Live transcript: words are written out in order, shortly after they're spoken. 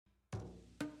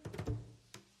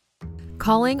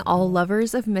Calling all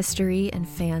lovers of mystery and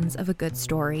fans of a good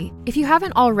story. If you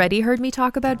haven't already heard me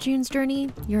talk about June's Journey,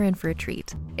 you're in for a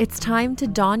treat. It's time to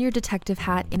don your detective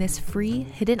hat in this free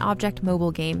hidden object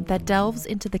mobile game that delves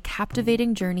into the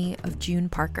captivating journey of June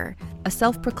Parker, a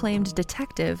self-proclaimed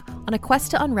detective on a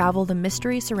quest to unravel the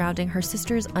mystery surrounding her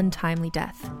sister's untimely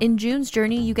death. In June's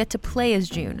Journey, you get to play as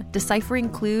June, deciphering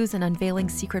clues and unveiling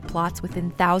secret plots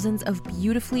within thousands of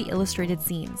beautifully illustrated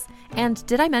scenes. And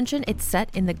did I mention it's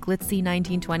set in the glitzy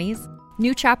 1920s?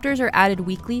 New chapters are added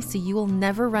weekly, so you will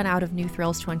never run out of new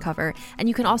thrills to uncover, and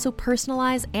you can also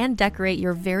personalize and decorate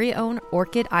your very own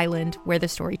Orchid Island where the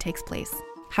story takes place.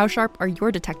 How sharp are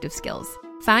your detective skills?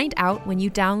 Find out when you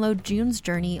download June's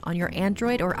Journey on your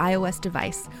Android or iOS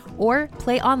device, or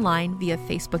play online via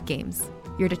Facebook Games.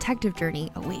 Your detective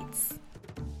journey awaits.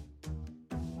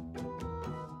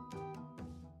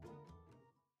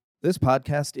 This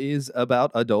podcast is about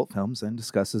adult films and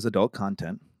discusses adult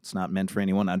content. It's not meant for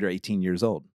anyone under 18 years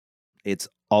old. It's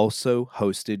also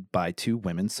hosted by two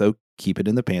women, so keep it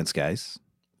in the pants, guys.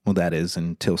 Well, that is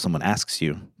until someone asks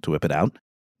you to whip it out.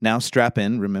 Now strap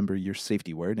in, remember your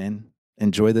safety word, and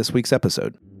enjoy this week's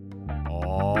episode.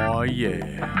 Oh,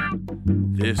 yeah.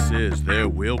 This is There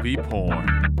Will Be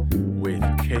Porn with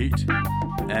Kate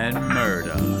and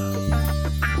Murda.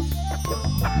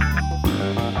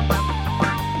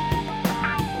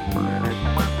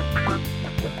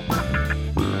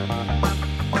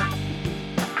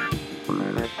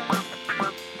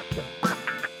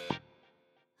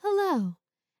 Hello,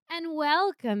 and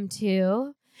welcome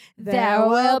to There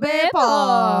Will Be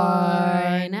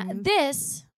Porn.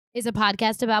 This is a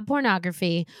podcast about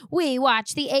pornography. We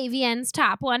watch the AVN's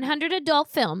top 100 adult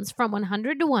films from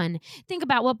 100 to 1. Think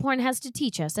about what porn has to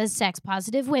teach us as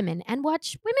sex-positive women and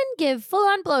watch women give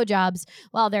full-on blowjobs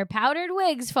while their powdered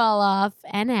wigs fall off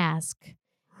and ask,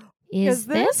 Is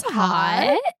this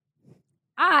hot?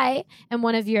 I am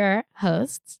one of your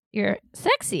hosts, your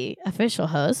sexy official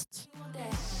hosts.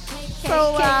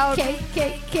 So loud.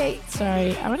 Kate.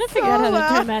 Sorry, I'm gonna figure out how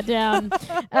to turn that down.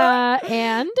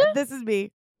 And This is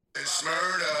me, it's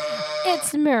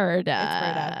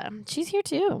Murda. She's here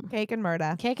too. Cake and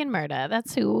Murda. Cake and Murda.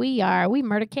 That's who we are. We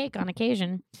murder cake on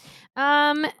occasion.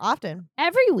 Often.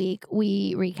 Every week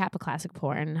we recap a classic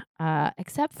porn,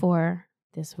 except for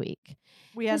this week.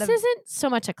 This isn't so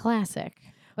much a classic,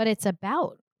 but it's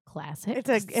about classics.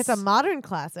 It's a modern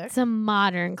classic. It's a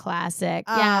modern classic.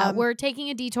 Yeah, we're taking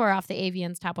a detour off the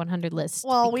AVN's top 100 list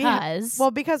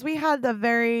because we had the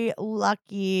very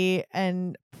lucky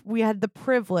and we had the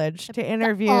privilege to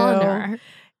interview honor.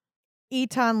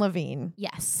 Eitan Levine.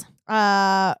 Yes.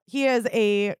 He is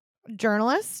a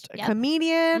journalist, a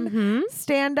comedian,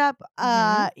 stand-up.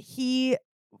 He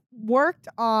worked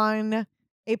on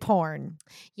a porn.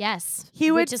 Yes.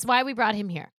 Which is why we brought him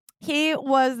here. He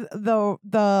was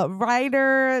the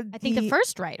writer. I think the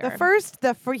first writer.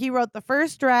 He wrote the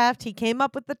first draft. He came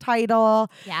up with the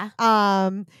title. Yeah.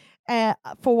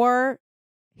 For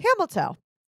Hamilton,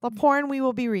 the porn we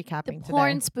will be recapping the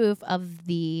porn today. spoof of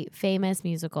the famous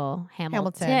musical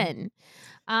Hamilton.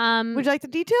 Would you like the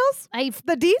details?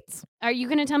 The deets? Are you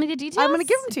going to tell me the details? I'm going to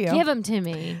give them to you. Give them to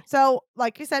me. So,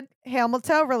 like you said,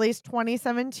 Hamilton released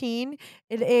 2017.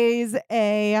 It is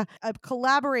a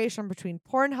collaboration between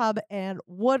Pornhub and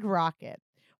Wood Rocket.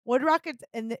 Wood Rocket,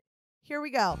 and here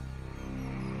we go.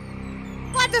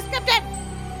 Plot description!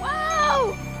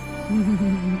 Whoa!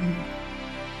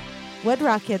 Wood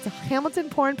Rocket's Hamilton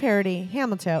porn parody,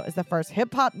 Hamilton, is the first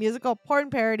hip-hop musical porn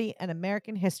parody in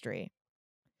American history.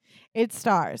 It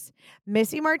stars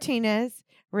Missy Martinez,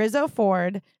 Rizzo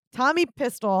Ford, Tommy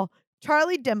Pistol,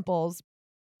 Charlie Dimples,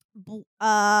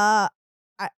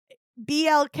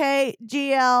 BLK,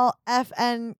 GL,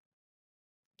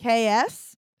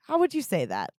 FNKS. How would you say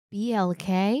that?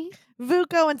 BLK?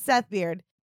 Vuko and Seth Beard.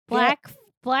 Black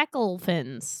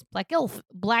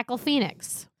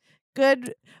Phoenix.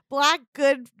 Good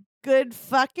fuckins.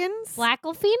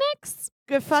 Blackle Phoenix?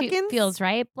 Good fuckins. Feels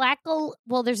right.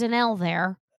 Well, there's an L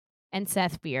there. And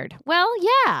Seth Beard. Well,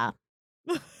 yeah.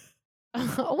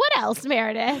 What else,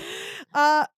 Meredith?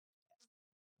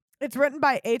 It's written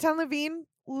by Eitan Levine,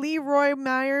 Leroy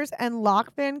Myers, and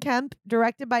Locke Van Kemp.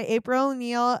 Directed by April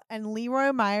O'Neil and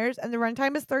Leroy Myers. And the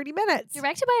runtime is 30 minutes.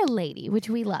 Directed by a lady, which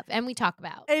we love and we talk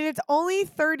about. And it's only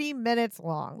 30 minutes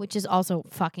long. Which is also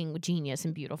fucking genius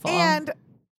and beautiful. And,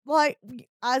 like,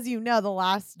 as you know, the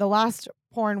last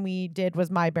porn we did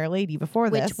was My Bare Lady before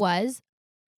this. Which was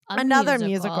another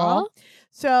musical.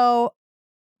 So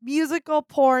musical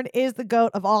porn is the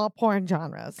goat of all porn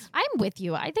genres. I'm with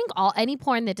you. I think any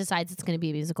porn that decides it's going to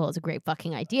be a musical is a great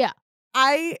fucking idea.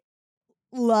 I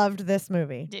loved this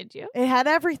movie. Did you? It had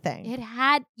everything. It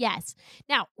had, yes.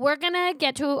 Now, we're going to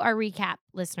get to our recap,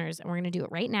 listeners, and we're going to do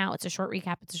it right now. It's a short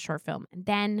recap. It's a short film. And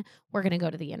then we're going to go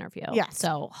to the interview. Yes.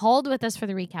 So hold with us for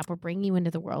the recap. We're bringing you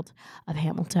into the world of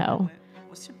Hamilton.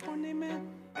 What's your porn name, man?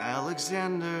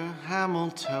 Alexander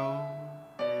Hamilton.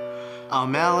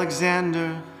 I'm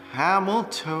Alexander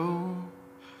Hamilton.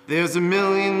 There's a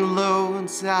million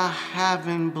loads I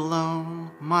haven't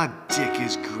blown. My dick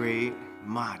is great.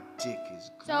 My dick is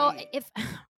great. So if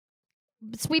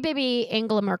sweet baby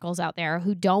Angela Merkel's out there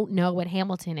who don't know what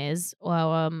Hamilton is,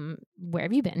 well, where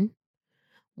have you been?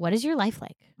 What is your life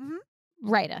like? Mhm.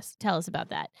 Write us. Tell us about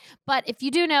that. But if you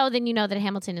do know, then you know that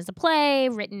Hamilton is a play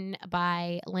written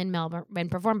by and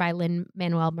performed by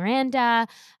Lin-Manuel Miranda,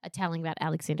 telling about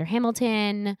Alexander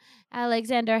Hamilton.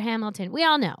 Alexander Hamilton. We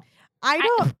all know.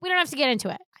 We don't have to get into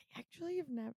it. I actually have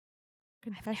never.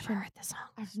 I've Confession. never heard the songs.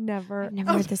 I've never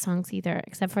heard the songs either,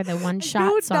 except for the one I shot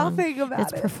know song nothing about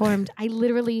that's it. performed. I know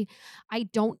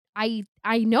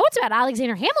it's about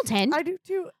Alexander Hamilton. I do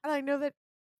too, and I know that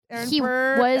Aaron He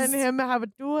Burr was- and him have a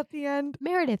duel at the end.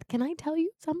 Meredith, can I tell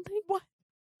you something? What?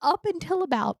 Up until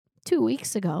about 2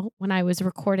 weeks ago, when I was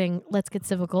recording Let's Get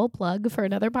Civical, plug for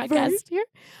another podcast Right. here,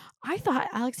 I thought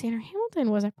Alexander Hamilton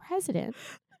was a president.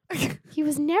 He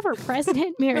was never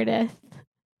president, Meredith.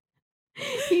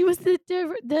 He was the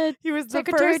He was the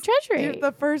Secretary of first, he Treasury. was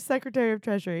the first Secretary of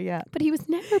Treasury. Yeah, but he was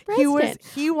never president.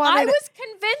 he I wanted was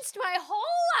convinced my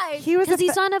whole life He was a because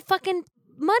he's on a fucking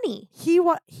money. he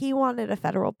wanted a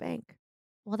federal bank.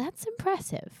 Well, that's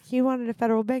impressive. He wanted a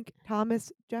federal bank.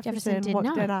 Thomas Jefferson did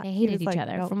not. They He hated was each like,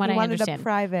 other, no, from what he I wanted understand. a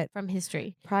private From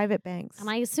history. banks. And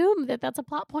I assume that that's a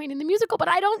plot point in the musical, but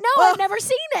I don't know. I've never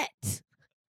seen it.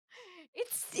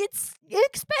 It's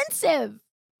expensive.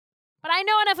 But I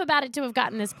know enough about it to have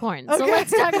gotten this porn. So Okay.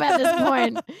 let's talk about this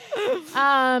porn.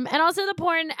 And also the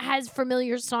porn has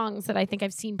familiar songs that I think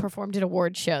I've seen performed at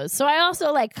award shows. So I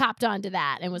also copped onto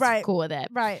that and was Right. cool with it.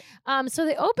 Right. So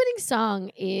the opening song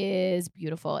is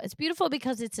beautiful. It's beautiful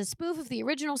because it's a spoof of the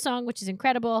original song, which is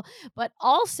incredible, but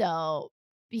also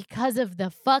because of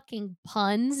the fucking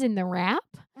puns in the rap.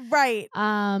 Right.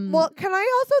 Well, can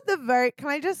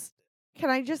I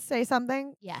just say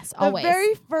something? yes, The always.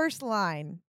 very first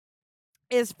line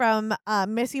is from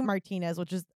Missy Martinez,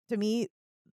 which is to me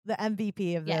the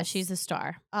MVP of this. Yeah, she's a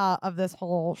star. Of this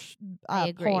whole I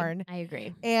agree. porn, I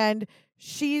agree. and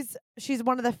she's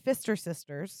one of the Pfister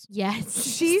sisters. Yes,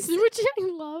 She's- which I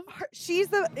love.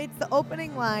 It's the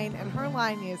opening line, and her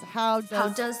line is How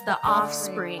does the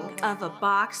offspring of a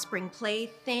box spring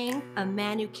plaything, a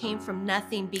man who came from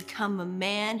nothing, become a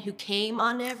man who came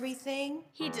on everything?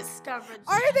 He discovered.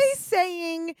 Are they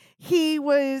saying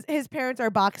his parents are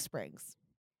box springs?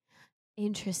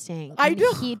 Interesting. I And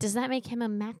do- does that make him a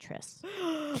mattress?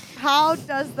 How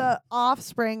does the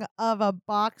offspring of a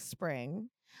box spring?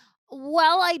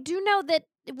 Well, I do know that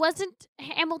it wasn't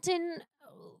Hamilton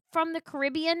from the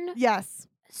Caribbean. Yes.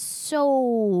 So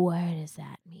what does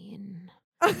that mean?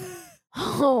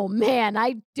 Oh man,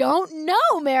 I don't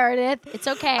know, Meredith. It's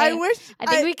okay. I wish. I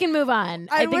think we can move on.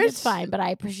 I I think it's wish- fine, but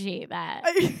I appreciate that.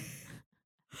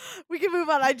 We can move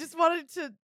on. I just wanted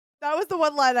to. That was the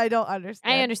one line I don't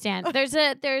understand. I understand.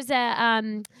 There's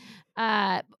a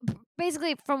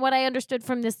basically from what I understood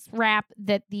from this rap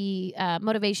that the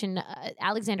motivation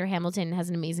Alexander Hamilton has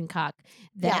an amazing cock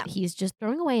that he's just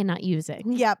throwing away and not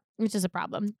using. Yep. Which is a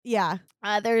problem. Yeah.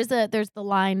 There's the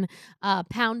line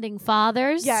pounding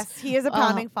fathers. Yes, he is a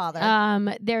pounding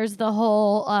father. There's the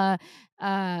whole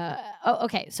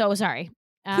okay, so sorry.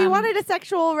 He wanted a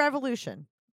sexual revolution.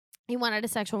 He wanted a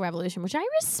sexual revolution, which I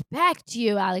respect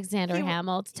you, Alexander He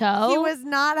Hamilton. He was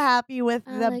not happy with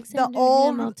the Alexander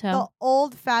Hamilton.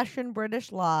 old fashioned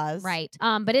British laws. Right.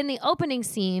 But in the opening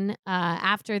scene,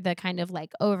 after the kind of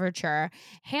overture,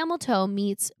 Hamilton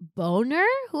meets Boner,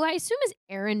 who I assume is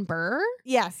Aaron Burr.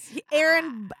 Yes,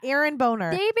 Aaron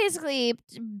Boner. They basically,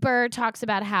 Burr talks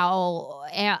about how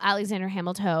Alexander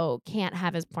Hamilton can't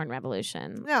have his porn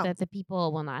revolution. No. That the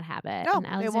people will not have it. No, and they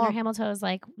Alexander won't. Hamilton is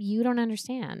like, you don't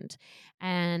understand.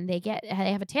 And they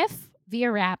have a tiff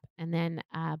via rap, and then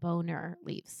Boner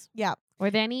leaves. Yeah.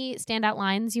 Were there any standout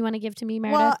lines you want to give to me,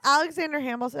 Meredith? Well, Alexander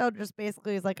Hamilton just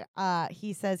basically is like,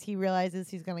 he says he realizes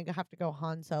he's going to have to go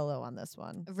Han Solo on this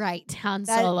one. Right, Han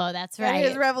That- Solo. That's And right.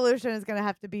 his revolution is going to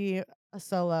have to be a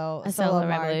solo Solo march.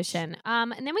 revolution.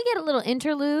 And then we get a little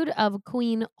interlude of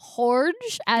Queen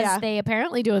Horge, as Yeah. they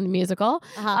apparently do in the musical.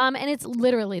 Uh-huh. And it's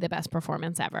literally the best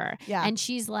performance ever. Yeah. And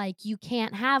she's like, you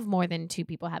can't have more than two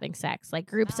people having sex. Like,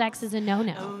 group sex is a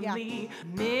no-no. Only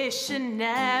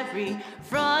missionary,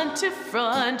 front to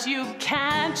front. You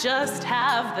can't just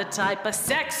have the type of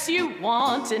sex you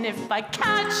want. And if I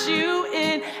catch you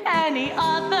in any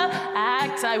other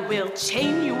act, I will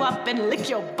chain you up and lick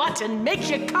your butt and make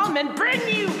you come and bring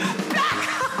you back.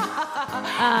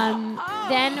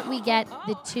 Then we get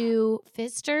the two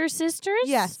Pfister sisters.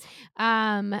 Yes.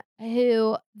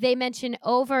 Who they mention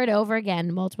over and over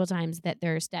again, multiple times, that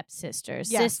they're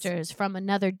stepsisters, Yes. sisters from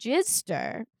another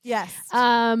Gister. Yes.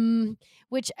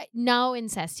 Which no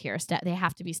incest here. They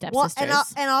have to be Well,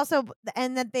 stepsisters. and also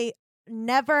that they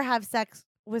never have sex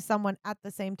with someone at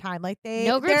the same time. Like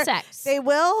no group sex. They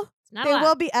will. It's not They allowed.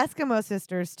 will be Eskimo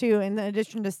sisters too, in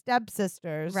addition to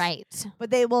stepsisters. Right. But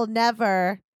they will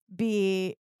never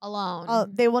be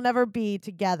Alone. they will never be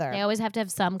together. They always have to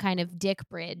have some kind of dick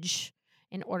bridge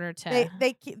in order to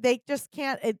They just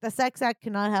can't. The sex act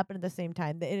cannot happen at the same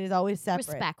time. It is always separate.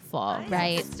 respectful,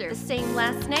 right? The same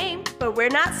last name, but we're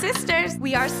not sisters.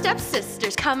 We are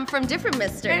stepsisters, come from different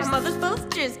misters. Our mothers both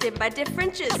jizzed by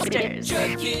different jizzers.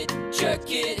 Jerk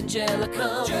it,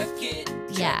 Angelica. Jerk it.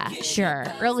 Yeah, sure.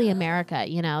 Early America,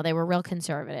 they were real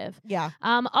conservative. Yeah.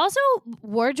 Also,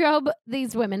 wardrobe.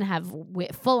 These women have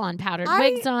full-on powdered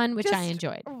wigs on, which I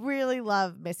enjoyed. Really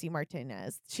love Missy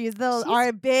Martinez. She's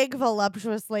our big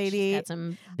voluptuous lady. She's got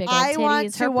some big old I want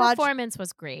titties. to Her watch- performance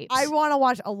was great. I want to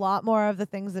watch a lot more of the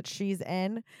things that she's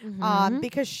in, Mhm.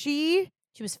 because she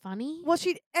was funny. Well,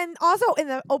 and also in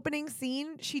the opening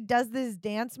scene, she does these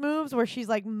dance moves where she's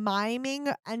like miming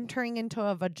entering into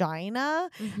a vagina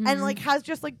and like has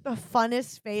just like the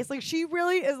funnest face. Like she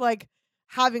really is like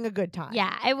having a good time.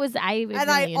 Yeah, it was. I really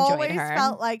I enjoyed always her.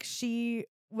 felt like she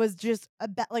was just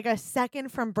like a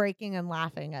second from breaking and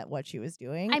laughing at what she was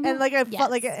doing. I mean, and like I felt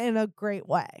like yes. it in a great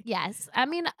way. Yes, I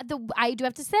mean, I do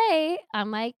have to say,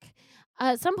 unlike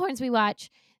some points we watch,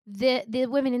 the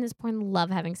women in this porn love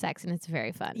having sex, and it's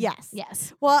very fun. Yes.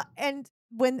 Well, and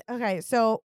when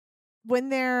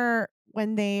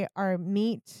they are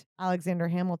meet Alexander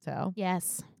Hamilton.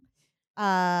 Yes.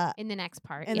 In the next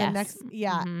part. In yes. the next,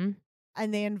 yeah. Mhm.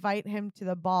 And they invite him to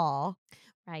the ball.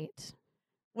 Right.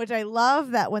 Which I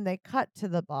love that when they cut to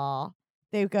the ball,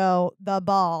 they go the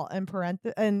ball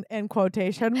in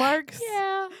quotation marks.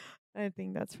 Yeah. I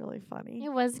think that's really funny.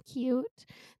 It was cute.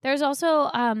 There's also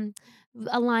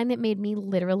a line that made me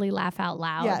literally laugh out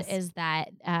loud. Yes. Is that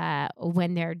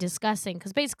when they're discussing,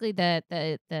 because basically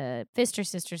the Pfister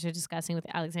sisters are discussing with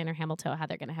Alexander Hamilton how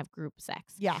they're going to have group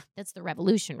sex. Yeah. That's the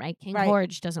revolution, right? King Right.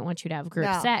 George doesn't want you to have group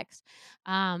No. sex.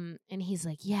 And he's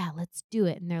like, yeah, let's do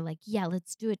it. And they're like, yeah,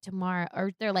 let's do it tomorrow.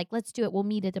 Or they're like, let's do it. We'll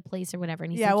meet at a place or whatever.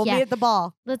 And he's like, We'll meet at the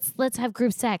ball. let's have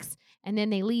group sex. And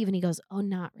then they leave and he goes, oh,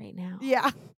 not right now.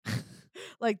 Yeah.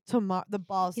 Like tomorrow, the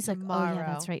ball's He's tomorrow. like, oh,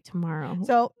 yeah, that's right, tomorrow.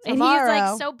 So and tomorrow, he's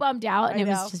like so bummed out, and I it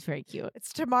know. was just very cute.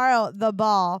 it's tomorrow, the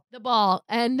ball. The ball.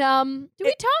 And do we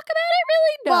talk about it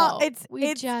really? No. Well,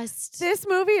 it's just This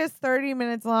movie is 30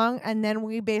 minutes long, and then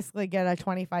we basically get a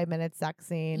 25-minute sex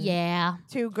scene. yeah.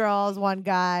 2 2 girls, 1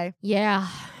 guy. Yeah.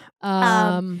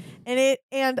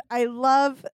 And I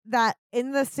love that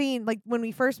in the scene, like when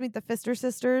we first meet the Pfister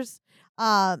sisters,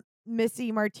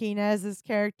 Missy Martinez's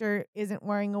character isn't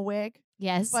wearing a wig,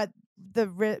 yes. but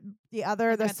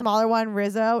the smaller one,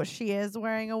 Rizzo, she is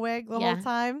wearing a wig the whole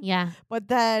time. yeah. But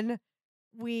then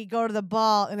we go to the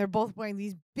ball and they're both wearing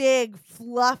these big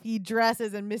fluffy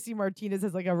dresses, and Missy Martinez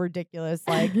has like a ridiculous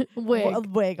like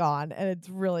wig on, and it's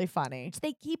really funny.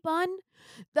 They keep on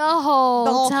the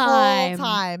whole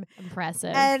time.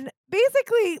 Impressive. And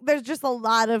basically there's just a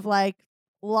lot of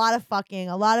fucking,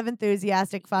 a lot of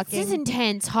enthusiastic fucking. This is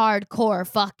intense, hardcore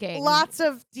fucking. Lots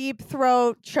of deep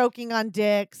throat choking on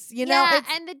dicks. You know, yeah, it's,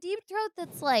 and the deep throat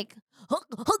that's like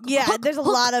there's a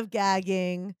lot of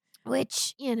gagging.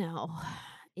 which, is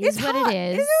It's what hot.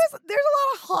 it is. There's a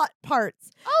lot of hot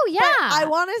parts. Oh yeah. But I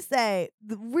want to say,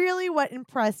 really what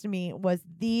impressed me was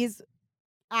these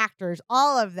actors,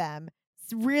 all of them,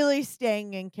 really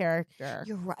staying in character.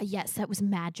 You're right. Yes, that was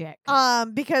magic.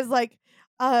 Because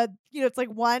it's like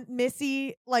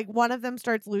Missy, like one of them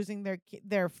starts losing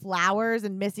their flowers,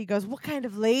 and Missy goes, "What kind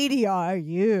of lady are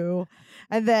you?"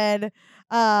 And then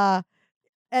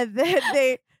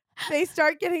they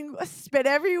start getting spit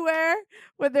everywhere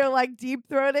when they're like deep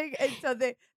throating, and so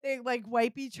they like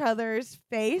wipe each other's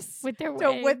face with their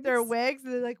wigs.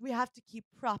 And they're like, "We have to keep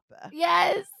proper."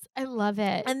 Yes, I love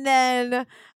it. And then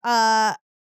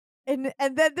and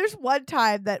then there's one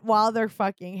time that while they're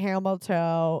fucking,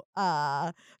 Hamilton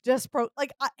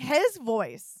his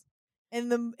voice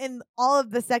in all of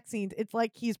the sex scenes, it's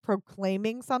like he's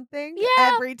proclaiming something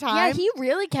every time. Yeah, he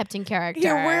really kept in character. He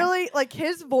really, like,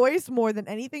 his voice more than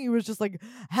anything, he was just like,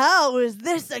 "How is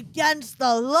this against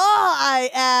the law, I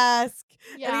ask?"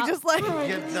 And he just like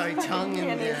Get thy tongue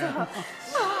in there.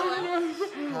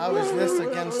 How is this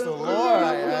against the law,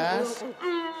 I ask?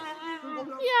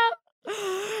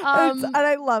 and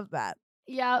I love that.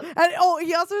 Yeah. And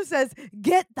he also says,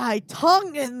 "Get thy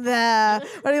tongue in there,"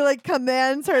 and he like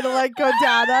commands her to like go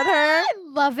down on her. I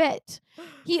love it.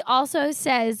 He also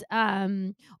says,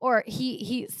 or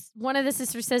one of the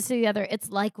sisters says to the other, "It's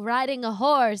like riding a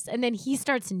horse," and then he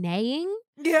starts neighing.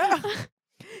 Yeah.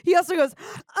 He also goes,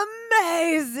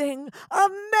 "Amazing,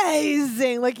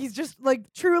 amazing!" Like he's just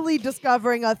like truly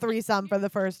discovering a threesome for the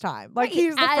first time. Like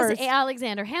he's the as first.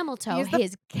 Alexander Hamilton,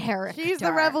 his character. He's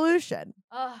the revolution.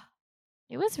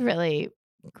 It was really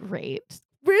great.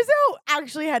 Rizzo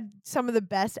actually had some of the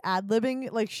best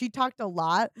ad-libbing. Like she talked a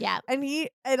lot. Yeah.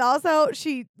 And also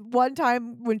she one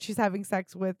time when she's having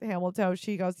sex with Hamilton,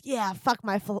 she goes, "Yeah, fuck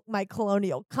my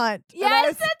colonial cunt."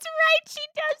 Yes, that's right. She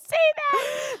does say that.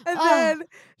 And then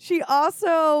she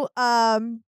also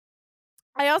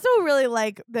I also really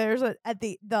like there's at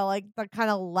the kind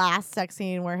of last sex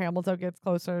scene where Hamilton gets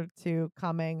closer to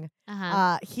coming.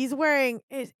 He's wearing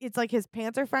it's like his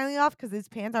pants are finally off because his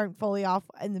pants aren't fully off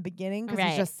in the beginning because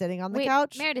he's just sitting on the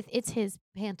couch. Meredith, it's his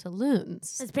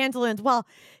pantaloons. His pantaloons. Well,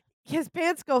 his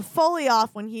pants go fully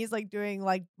off when he's like doing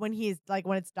when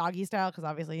it's doggy style because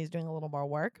obviously he's doing a little more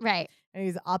work. Right. And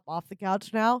he's up off the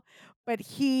couch now, but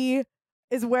he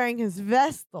is wearing his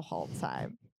vest the whole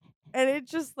time. And it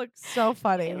just looks so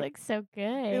funny. It looks so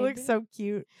good. It looks so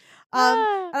cute.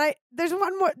 And there's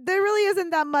one more. There really isn't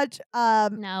that much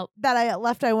no. that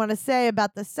I want to say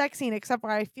about the sex scene, except for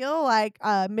I feel like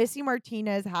Missy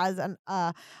Martinez has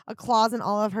a clause in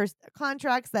all of her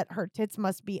contracts that her tits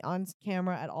must be on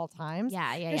camera at all times.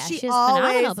 Yeah. She has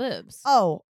always, phenomenal boobs.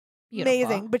 Oh, beautiful.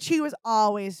 Amazing! But she was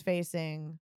always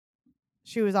facing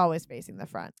the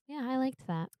front. Yeah, I liked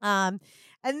that. And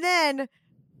then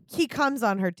he comes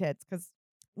on her tits because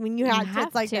when you have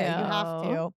tits like that, you have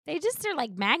to. They just are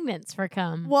like magnets for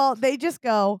cum. Well, they just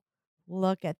go,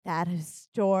 "Look at that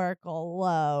historical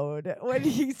load" when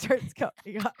he starts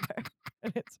coming on her.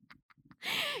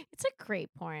 It's a great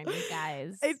porn, you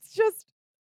guys. It's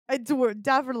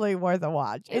definitely worth a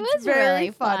watch. It was very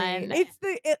really funny. fun.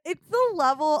 It's the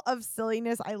level of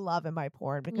silliness I love in my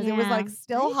porn because it was like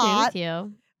still I hot. agree with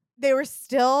you. They were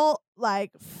still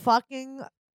like fucking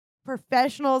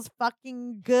professionals,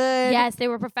 fucking good. Yes, they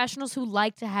were professionals who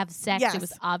liked to have sex. Yes. It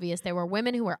was obvious. They were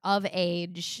women who were of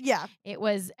age. Yeah.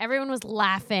 Everyone was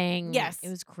laughing. Yes. It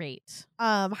was great.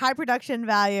 High production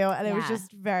value, and it was Yeah.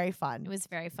 just very fun. It was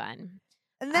very fun.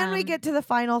 And then we get to the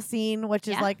final scene, which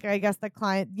is like I guess the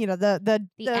client, the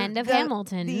end of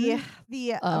Hamilton.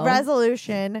 the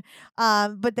resolution.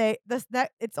 But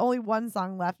it's only one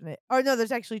song left in it. Or no,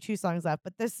 there's actually two songs left.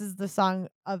 But this is the song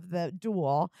of the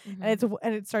duel, and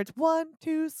it starts 1,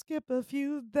 2, skip a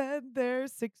few, then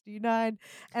there's 69,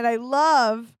 and I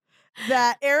love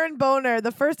that Aaron Boner,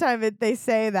 the first time they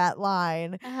say that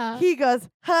line, he goes,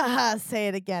 "Ha ha, say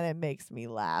it again, it makes me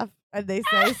laugh." And they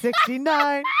say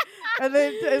 69. And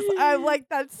then I'm like,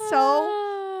 that's so.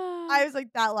 I was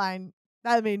like, that line,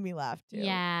 that made me laugh too.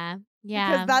 Yeah.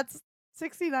 Because that's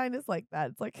 69 is like that.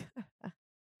 It's like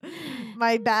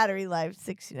my battery life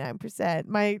 69%.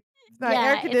 My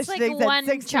air conditioning's like one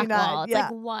at 69. chuckle. It's yeah.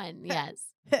 like one, yes.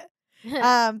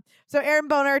 So Aaron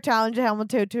Boner challenged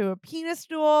Hamilton to a penis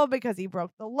duel because he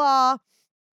broke the law.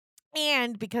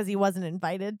 And because he wasn't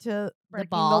invited to breaking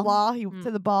the law, to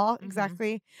the ball,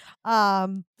 exactly.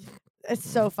 It's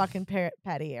so fucking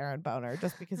petty, Aaron Boner,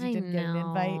 just because he didn't get an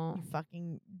invite, you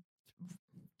fucking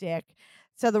dick.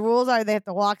 So the rules are they have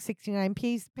to walk 69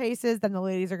 paces, then the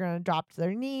ladies are going to drop to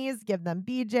their knees, give them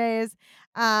BJs.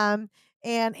 And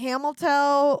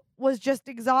Hamilton was just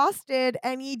exhausted,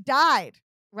 and he died.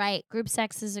 Right. Group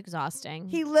sex is exhausting.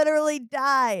 He literally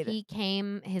died. He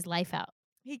came his life out.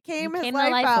 He came his the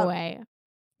life out. away.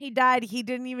 He died. He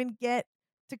didn't even get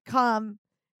to come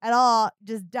at all.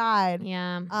 Just died.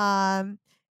 Yeah.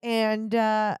 And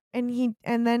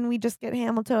then we just get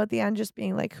Hamilton at the end, just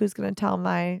being like, "Who's gonna tell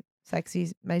my sexy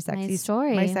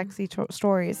story? My sexy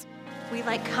stories?" We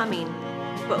like coming,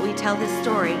 but we tell his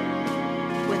story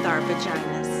with our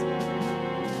vaginas.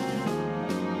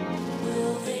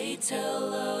 Will they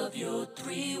tell of your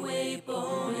three-way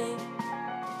boning?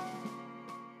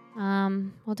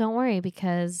 Well, don't worry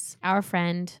because our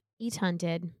friend Eton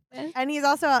did. And he's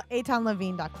also at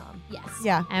AtonLevine.com. Yes.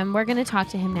 Yeah. And we're going to talk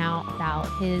to him now about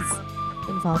his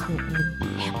involvement in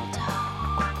Hamilton.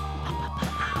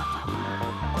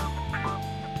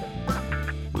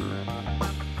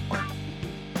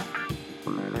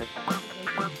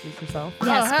 himself.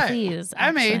 Yes, hi. please.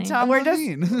 I'm actually. Tom We're just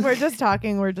Levine.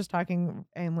 we're just talking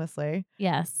aimlessly.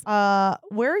 Yes.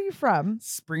 Where are you from?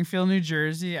 Springfield, New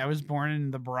Jersey. I was born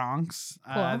in the Bronx.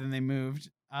 Cool. Then they moved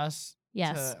us.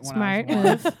 Yes. when I Smart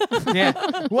was move. born.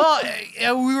 Yeah.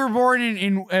 Well, we were born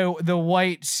in the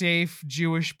white, safe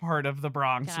Jewish part of the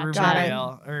Bronx, Gotcha.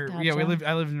 Riverdale. Gotcha.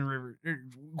 I lived in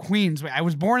Queens. I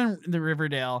was born in the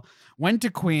Riverdale, went to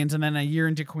Queens, and then a year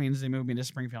into Queens, they moved me to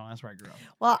Springfield. And that's where I grew up.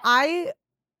 Well,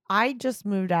 I just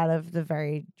moved out of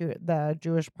the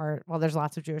Jewish part. Well, there's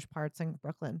lots of Jewish parts in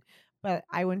Brooklyn, but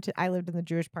I lived in the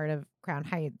Jewish part of Crown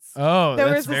Heights. Oh, There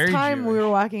that's was this very time we Jewish. were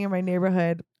walking in my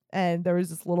neighborhood, and there was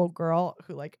this little girl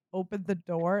who like opened the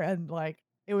door, and like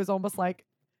it was almost like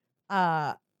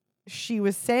she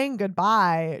was saying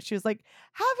goodbye. She was like,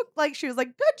 she was like,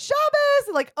 good Shabbos,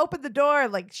 and like opened the door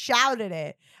and like shouted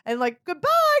it, and like, goodbye,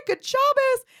 good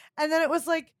Shabbos. And then it was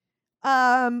like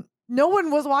no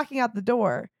one was walking out the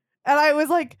door, and I was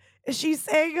like, is she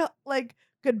saying like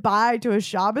goodbye to a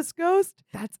Shabbos ghost?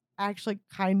 That's actually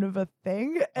kind of a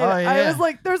thing. And I was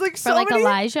like, there's like For so like many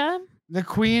Elijah. The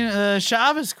queen,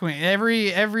 Shabbos queen.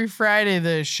 Every Friday,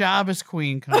 the Shabbos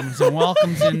queen comes and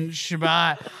welcomes in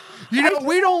Shabbat. You know,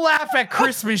 we don't laugh at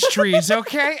Christmas trees,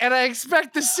 okay? And I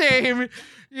expect the same.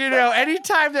 You know,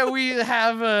 anytime that we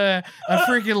have a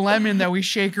freaking lemon that we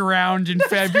shake around in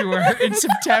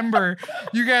September,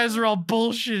 you guys are all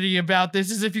bullshitty about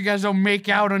this as if you guys don't make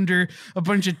out under a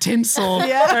bunch of tinsel.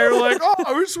 Yeah. They're like,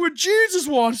 oh, it's what Jesus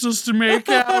wants us to make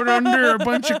out under, a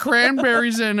bunch of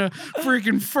cranberries and a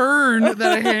freaking fern that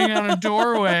I hang on a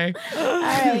doorway. All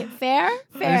right.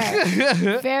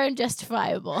 Fair and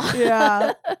justifiable.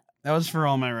 Yeah. That was for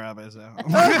all my rabbis out.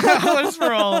 That was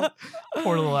for all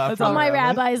poor little after All my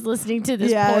rabbis listening to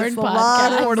this Yes, porn a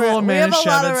lot podcast. of- Poor little we have a man lot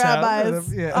of Shevitz out.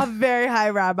 rabbis, Yeah. a very high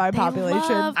rabbi population.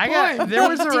 love There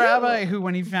was a They do. rabbi who,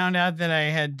 when he found out that I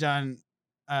had done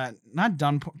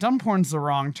done porn's the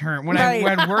wrong term. When I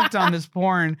Right. had worked on this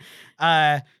porn,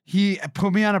 he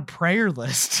put me on a prayer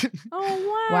list. Oh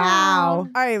Wow.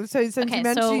 All right. So since Okay, you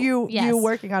mentioned so, you yes.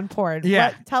 working on porn,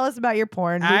 Yeah. tell us about your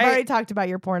porn. We've already talked about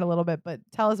your porn a little bit, but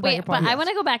tell us about your Wait, porn. but I want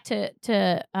to go back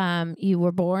to you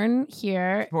were born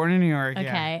here. Born in New York. Yeah.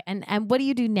 Okay. And what do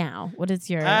you do now? What is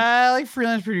your Like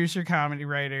freelance producer, comedy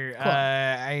writer. Cool.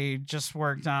 I just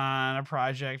worked on a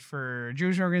project for a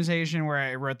Jewish organization where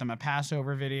I wrote them a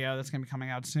Passover video that's going to be coming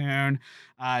out soon.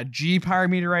 G hired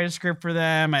me to write a script for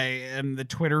them. I am the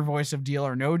Twitter voice of Deal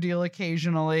or No Deal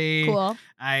occasionally. cool?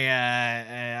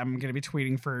 I'm going to be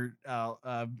tweeting for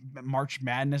March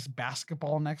Madness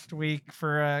basketball next week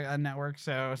for a network.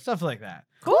 So stuff like that.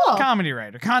 Cool. Comedy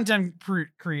writer, content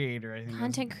creator. I think.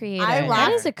 Content creator. I That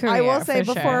laughed. is a career. I will say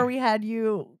for before sure. we had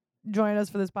you join us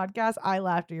for this podcast, I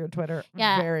laughed at your Twitter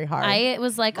very hard. I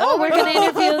was like, oh, we're going to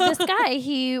interview this guy.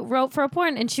 He wrote for a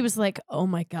porn. And she was like, oh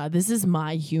my God, this is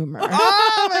my humor.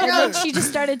 Oh my And god! then she just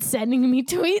started sending me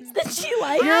tweets that she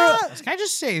liked. Can I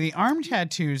just say the arm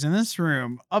tattoos in this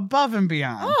room above and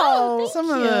beyond? Oh, Some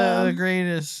thank of the you.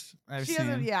 greatest I've She seen.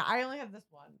 doesn't. Yeah, I only have this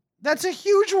one. That's a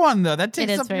huge one though. That It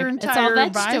takes is up very, your it's entire all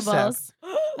bicep. vegetables.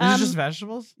 Is it just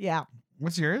vegetables? Yeah.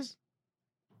 What's yours?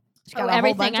 She got a whole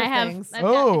everything bunch I of have. things. I've got,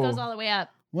 it Oh. goes all the way up.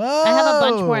 Whoa! I have a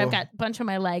bunch more. I've got a bunch of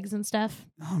my legs and stuff.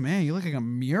 Oh man, you look like a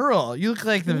mural. You look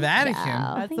like the Vatican.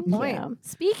 That's the Thank point. you.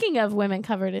 Speaking of women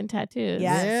covered in tattoos,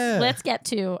 Yes. Yeah. let's get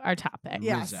to our topic.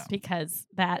 Yes. Rizzo. Because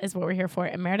that is what we're here for.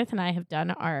 And Meredith and I have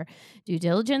done our due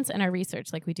diligence and our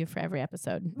research like we do for every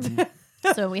episode.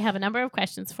 So we have a number of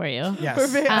questions for you. Yes, We're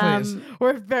very, please.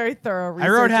 we're very thorough. I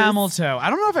wrote researchers. Hamilton. I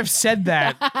don't know if I've said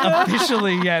that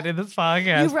officially yet in this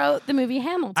podcast. You wrote the movie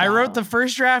Hamilton. I wrote the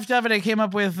first draft of it. I came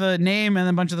up with a name and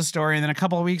a bunch of the story. And then a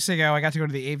couple of weeks ago, I got to go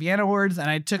to the AVN Awards and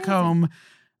I took home.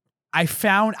 I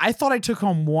thought I took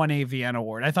home one AVN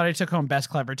Award. I thought I took home Best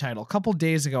Clever Title. A couple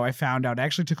days ago, I found out I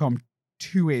actually took home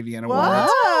 2 AVN Awards.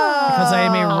 Whoa. Because I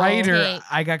am a Oh, writer, okay.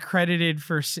 I got credited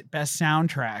for Best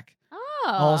Soundtrack Oh.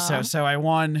 also. So I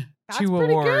won That's 2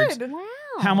 pretty awards. good. Wow.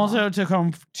 Hamilton took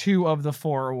home 2 of the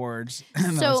 4 awards. that I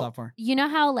was So up for. you know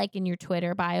how like in your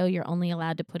Twitter bio you're only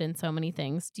allowed to put in so many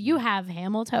things. Do you have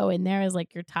Hamilton in there as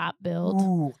like your top build?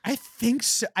 Ooh, I think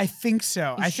so. I think You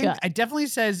it should. definitely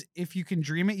says if you can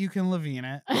dream it, you can Levine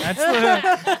it.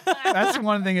 That's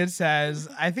one thing it says.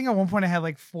 I think at one point I had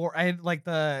like 4. I had like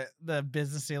the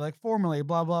business say like formerly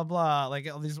blah blah blah,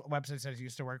 like all these websites I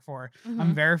used to work for.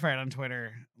 I'm verified on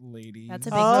Twitter, ladies. That's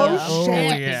a big Oh, deal. shit.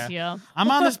 That's a Yeah. big deal. I'm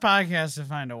on this podcast to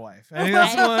find a wife. I think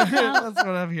that's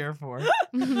what I'm here for.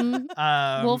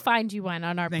 Mhm. We'll find you one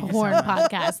on our thank you porn so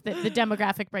much. podcast. The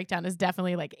demographic breakdown is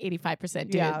definitely like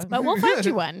 85% dudes, Yeah. but we'll find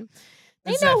you one.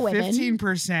 They It's know that women.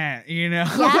 15%, you know?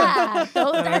 Yeah,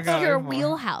 They're that's going your for.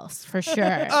 wheelhouse for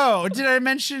sure. Oh, did I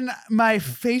mention my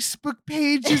Facebook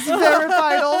page is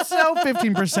verified also?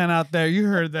 15% out there. You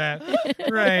heard that.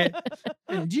 Right.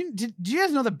 And do you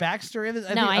guys know the backstory of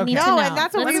this? No, I need No, to know. and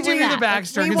that's what Let we me give you the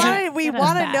backstory. We 'cause want we Get us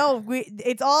want to back. know.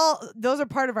 It's all those are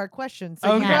part of our questions.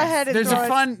 So you go Okay. ahead and There's throw a us-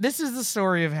 fun. This is the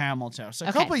story of Hamilton. So a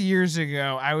Okay. couple of years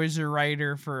ago, I was a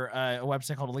writer for a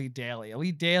website called Elite Daily.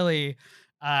 Elite Daily.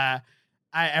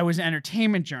 I was an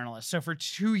entertainment journalist. So for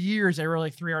 2 years, I wrote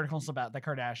like 3 articles about the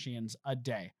Kardashians a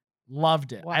day.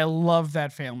 Loved it. Wow. I love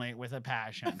that family with a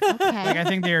passion. Okay. Like I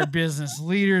think they are business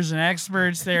leaders and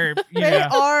experts. They're you They know.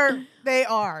 are. They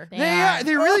are. They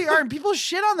really are. And people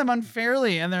shit on them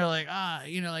unfairly. And they're like,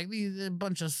 like these a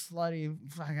bunch of slutty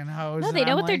fucking hoes. No, And they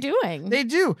know I'm what they're like, doing. They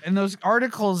do. And those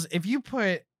articles, if you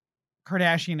put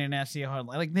Kardashian in SEO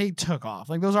headline, like they took off.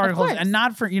 Like those articles, course. and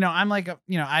not for, I'm like,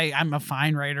 I'm a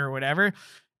fine writer or whatever.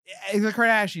 The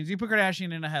Kardashians, you put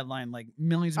Kardashian in a headline, like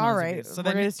millions and All millions of right, views. So we're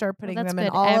then going to start putting that's them in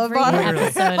good. all of Every our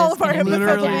episode all is of our gonna be episodes.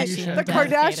 Literally, Like, you should. the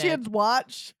dedicated. Kardashians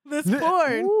watch this The-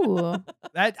 porn. Ooh.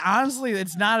 that honestly,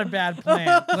 it's not a bad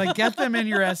plan. Like get them in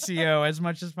your SEO as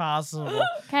much as possible.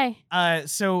 Okay.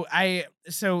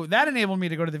 So that enabled me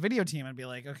to go to the video team and be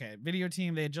like, okay, video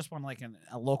team, they had just won like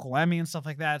a local Emmy and stuff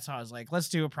like that. So I was like, let's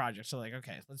do a project. So like,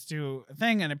 okay, let's do a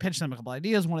thing. And I pitched them a couple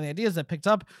ideas. One of the ideas that picked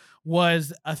up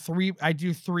was I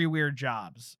do 3 weird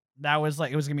jobs. That was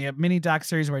like, it was gonna be a mini doc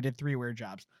series where I did 3 weird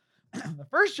jobs. The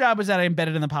first job was that I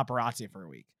embedded in the paparazzi for a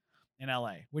week in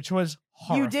LA, which was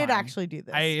horrifying. You did actually do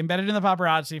this. I embedded in the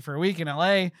paparazzi for a week in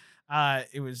LA.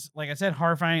 It was, like I said,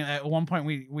 horrifying. At one point,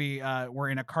 we were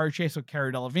in a car chase with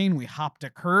Cara Delevingne. We hopped a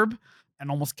curb and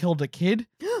almost killed a kid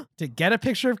to get a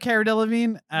picture of Cara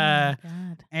Delevingne. Oh my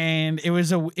God. And there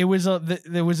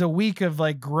was a week of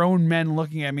like grown men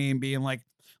looking at me and being like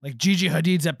Gigi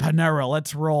Hadid's at Panera,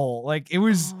 let's roll. Like it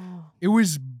was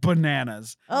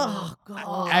bananas. Oh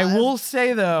God. I will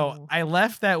say though, I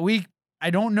left that week. I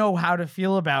don't know how to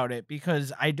feel about it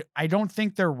because I don't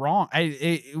think they're wrong.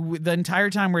 The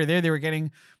entire time we were there, they were getting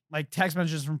like text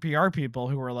messages from PR people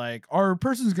who were like, "Our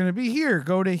person's gonna be here.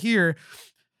 Go to here,"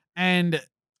 and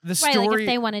the Right, story. like if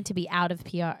they wanted to be out of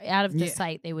PR, out of the Yeah.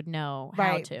 site, they would know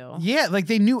Right. how to. Yeah, like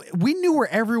we knew where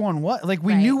everyone was. Like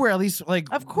we Right. knew where at least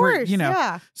like Of where, course. you know.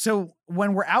 Yeah. So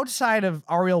when we're outside of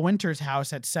Ariel Winter's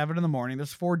house at 7 a.m,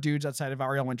 there's 4 dudes outside of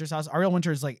Ariel Winter's house. Ariel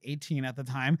Winter is like 18 at the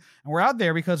time, and we're out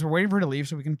there because we're waiting for her to leave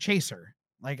so we can chase her,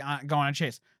 like go on a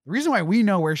chase. The reason why we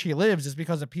know where she lives is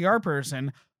because a PR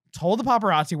person told the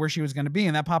paparazzi where she was going to be,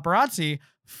 and that paparazzi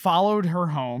followed her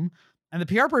home. And the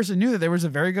PR person knew that there was a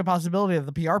very good possibility that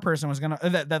the PR person was gonna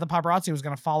that the paparazzi was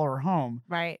gonna follow her home.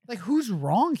 Right. Like, who's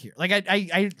wrong here? Like,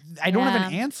 I don't have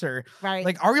an Yeah. answer. Right.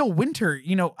 Like Ariel Winter,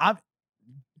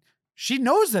 she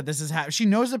knows that this is happening. She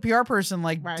knows the PR person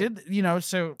Right. did,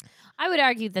 so I would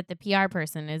argue that the PR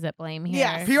person is at blame here.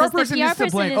 Yes. PR 'Cause person the PR is to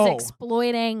person blame. is Oh.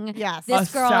 exploiting Yes.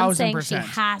 this girl and saying 1,000%.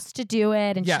 she has to do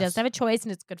it and Yes. she doesn't have a choice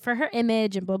and it's good for her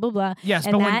image and blah blah blah. yes,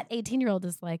 And but that 18-year-old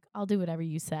is like, I'll do whatever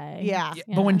you say. Yeah.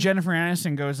 but when Jennifer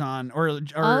Aniston goes on, or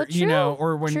Oh,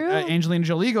 or when true. Angelina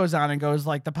Jolie goes on and goes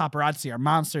like, the paparazzi are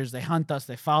monsters. They hunt us.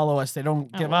 They follow us. They don't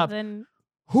Oh, give well, up. Then,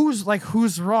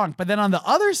 Who's wrong? But then on the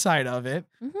other side of it,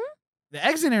 Mhm. the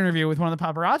exit interview with one of the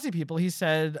paparazzi people, he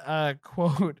said,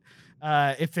 quote,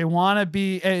 if they want to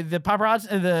be the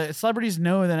paparazzi, the celebrities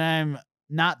know that I'm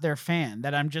not their fan,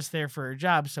 that I'm just there for a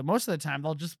job. So most of the time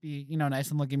they'll just be,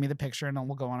 nice and they'll give me the picture and then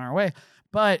we'll go on our way.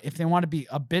 But if they want to be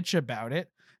a bitch about it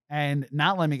and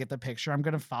not let me get the picture, I'm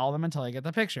going to follow them until I get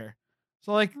the picture.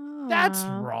 So like, that's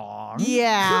Aw. wrong.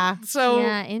 Yeah. So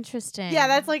yeah, interesting. Yeah,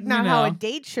 that's like not You how a know.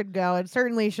 date should go. It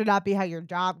certainly should not be how your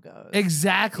job goes.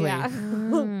 exactly. Yeah.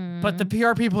 But the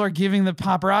PR people are giving the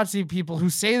paparazzi people who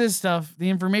say this stuff the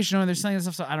information when they're saying this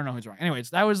stuff. So I don't know who's wrong.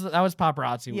 Anyways, that was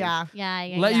paparazzi week. Yeah.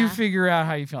 yeah. Let you figure out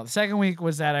how you feel. The second week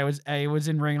was that I was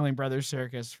in Ringling Brothers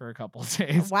Circus for a couple of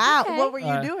days. Wow. Okay. What were you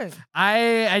Uh, doing?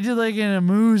 I did like an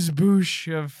amuse bouche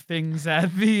of things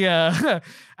at the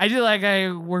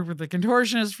I worked with the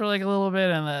contortionist for like a little bit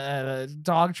and the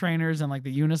dog trainers and like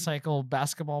the unicycle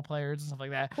basketball players and stuff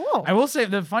like that. Cool. I will say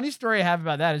the funny story I have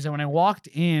about that is that when I walked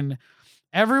in,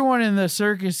 everyone in the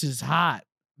circus is hot.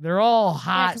 They're all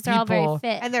hot because they're all people.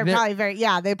 very fit. And they're probably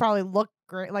they probably look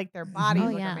great. Like their bodies Oh,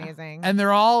 look yeah. amazing. And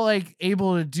they're all like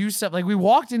able to do stuff. Like we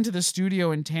walked into the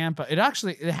studio in Tampa. It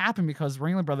happened because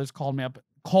Ringling Brothers called me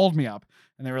up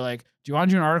and they were like, "Do you want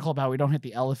to do an article about we don't hit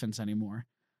the elephants anymore?"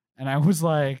 And I was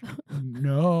like,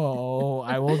 "No,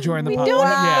 I will join the we pod." don't Yeah.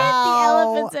 get the Wow.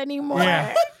 elephants anymore.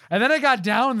 Yeah. And then I got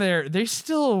down there. They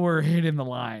still were hitting the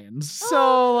lions. So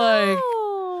Oh,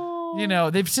 like, You know,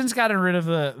 they've since gotten rid of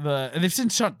they've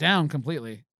since shut down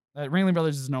completely. Ringling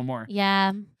Brothers is no more.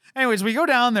 Yeah. Anyways, we go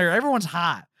down there. Everyone's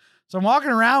hot. So I'm walking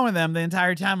around with them the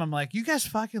entire time. I'm like, you guys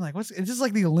fucking like, it's just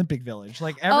like the Olympic Village.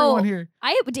 Like everyone here.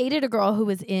 I dated a girl who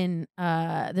was in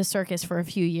the circus for a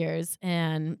few years,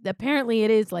 and apparently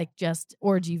it is like just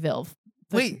Orgyville.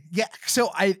 Wait, yeah. So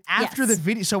after the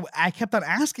video, so I kept on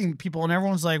asking people, and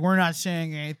everyone's like, "We're not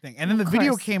saying anything." And then the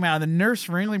video came out. And the nurse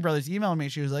from Ringling Brothers emailed me.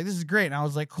 She was like, "This is great." And I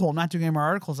was like, "Cool. I'm not doing any more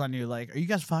articles on you. Like, are you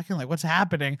guys fucking like what's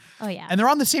happening?" Oh yeah. And they're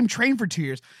on the same train for 2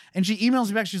 years. And she emails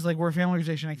me back. She's like, "We're a family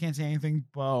organization. I can't say anything,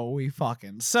 but we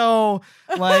fucking." So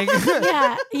like,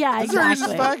 yeah,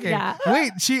 exactly. Yeah.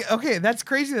 Wait, okay? That's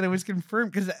crazy that it was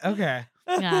confirmed because Yeah.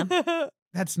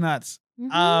 that's nuts.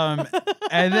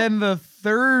 And then the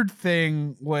third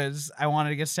thing was I wanted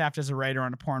to get staffed as a writer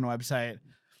on a porn website.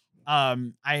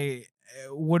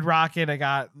 Wood Rocket, I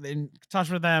got in touch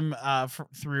with them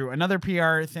through another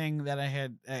PR thing that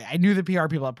I knew the PR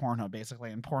people at Pornhub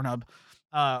basically, and Pornhub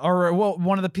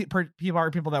one of the PR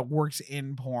people that works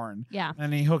in porn. Yeah.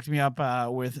 And he hooked me up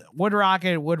with Wood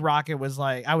Rocket. Wood Rocket was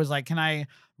like, I was like, "Can I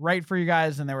write for you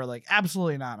guys?" And they were like,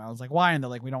 "Absolutely not." And I was like, "Why?" And they're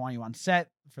like, "We don't want you on set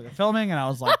for the filming." And I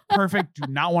was like, "Perfect.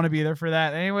 Do not want to be there for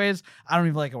that. Anyways, I don't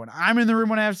even like it when I'm in the room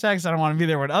when I have sex. I don't want to be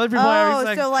there when other people are having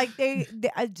sex." So like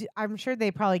I'm sure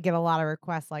they probably get a lot of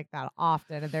requests like that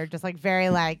often, and they're just like very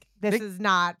like, "This is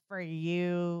not for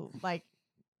you." Like,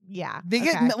 yeah, they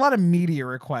get a lot of media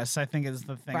requests, I think is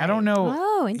the thing. Right. I don't know.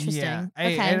 Oh, interesting. Yeah,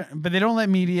 Okay. but they don't let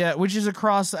media, which is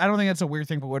across. I don't think that's a weird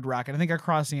thing for Wood Rocket. I think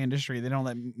across the industry, they don't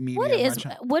let media. What is much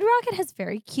on- Wood Rocket has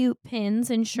very cute pins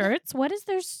and shirts. What is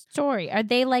their story? Are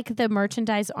they like the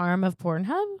merchandise arm of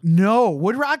Pornhub? No,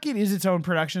 Wood Rocket is its own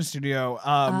production studio.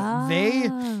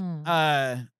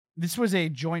 This was a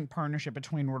joint partnership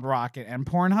between Wood Rocket and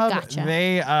Pornhub. Gotcha.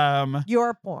 They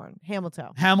Your porn, Hamilton.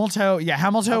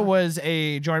 Hamilton was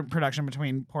a joint production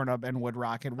between Pornhub and Wood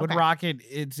Rocket. Wood Rocket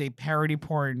is a parody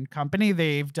porn company.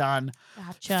 They've done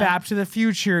Fap to the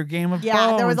Future, Game of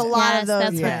Bones. There was a lot of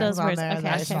those. That's what those on words. there. Okay,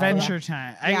 That's okay. Adventure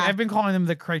Time. Yeah. I've been calling them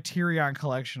the Criterion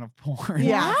Collection of porn.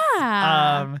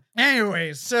 Yeah.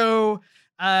 Anyway, so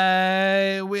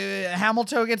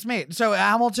Hamilton gets made. So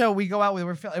Hamilton, we go out.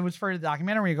 It was for the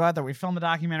documentary. We go out there. We film the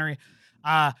documentary.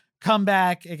 Come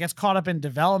back. It gets caught up in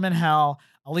development hell.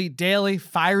 Elite Daily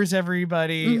fires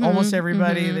everybody, almost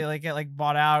everybody. They like get like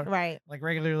bought out, Right. Like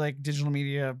regular like digital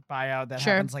media buyout that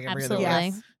Sure, happens like every absolutely. other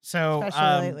week. Yes. So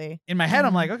Especially lately. in my head,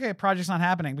 I'm like, okay, project's not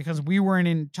happening because we weren't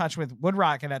in touch with Wood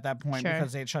Rocket at that point Sure.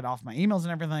 because they had shut off my emails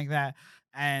and everything like that.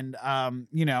 And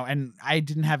you know, and I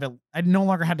no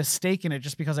longer had a stake in it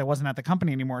just because I wasn't at the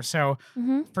company anymore. So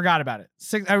forgot about it.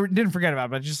 I didn't forget about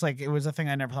it, but just like it was a thing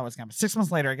I never thought was gonna happen. 6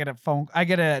 months later, I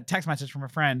get a text message from a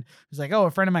friend who's like, "Oh,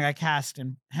 a friend of mine got cast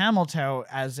in Hamilton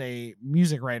as a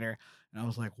music writer." And I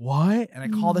was like, "What?" And I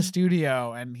called the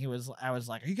studio, and I was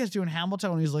like, "Are you guys doing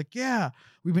Hamilton?" And he's like, "Yeah,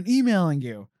 we've been emailing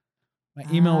you." My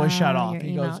email was shut off. your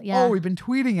He email, goes, yeah. "Oh, we've been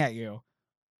tweeting at you."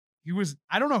 He was,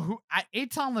 I don't know who,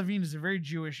 Eitan Levine is a very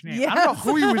Jewish name. I don't know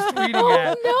who he was tweeting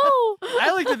at. Oh no.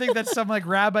 I like to think that some like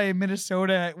rabbi in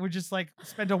Minnesota would just like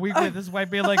spend a week with this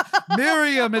wife being like,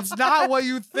 "Miriam, it's not what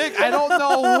you think. I don't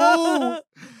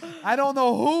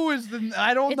know who is the,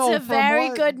 I don't know. It's a very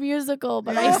good musical,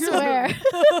 but I swear.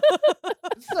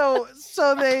 So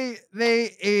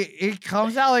it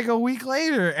comes out like a week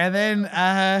later, and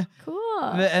then Cool.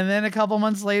 and then a couple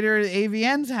months later,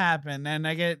 AVNs happen, and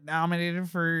I get nominated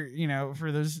for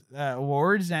those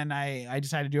awards, and I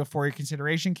decided to do a 4-year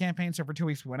consideration campaign. So for 2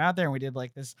 weeks, we went out there and we did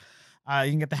like this.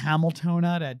 You can get the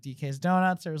Hamiltonut at DK's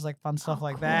Donuts. There was like fun stuff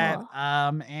like that.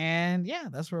 And yeah,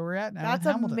 that's where we're at now. That's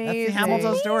in Hamilton. amazing. That's the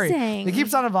Hamilton story. Amazing. It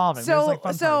keeps on evolving. There's, like,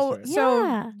 fun part of the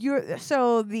story.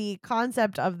 So the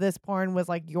concept of this porn was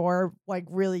like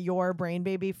really your brain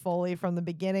baby fully from the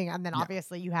beginning, and then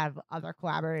obviously you have other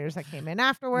collaborators that came in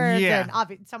afterwards. Yeah.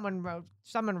 And someone wrote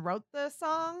the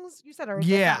songs. You said, or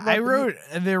Yeah, I the wrote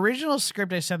the original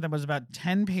script I sent them was about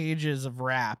 10 pages of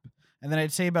rap. And then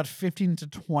I'd say about 15 to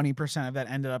 20% of that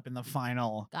ended up in the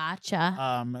final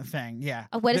Gotcha. thing. Yeah.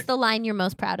 What is the line you're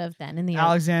most proud of then in the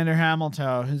Alexander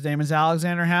Hamilton. His name is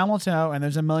Alexander Hamilton, and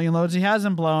there's a million loads he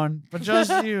hasn't blown. But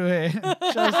just you wait.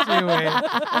 Just you wait.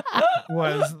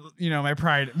 Was, my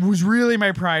pride. Was really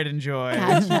my pride and joy.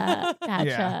 Gotcha. Gotcha.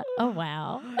 Yeah. Oh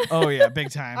wow. Oh yeah, big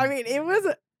time. I mean, it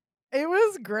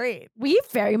was great. We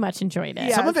very much enjoyed it.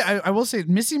 Yeah. Some of it, I will say,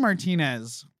 Missy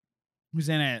Martinez, who's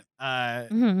in it,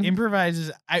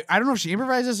 improvises. I don't know if she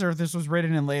improvises or if this was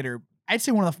written in later, I'd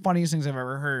say one of the funniest things I've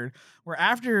ever heard. Where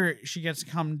after she gets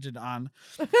cummed on,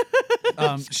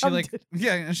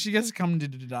 she gets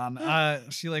cummed on.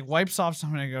 She like wipes off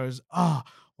something and goes, "Oh,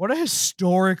 what a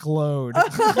historic load."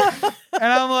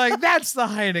 And I'm like, that's the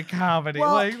height of comedy.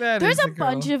 Well, like that. There's is a the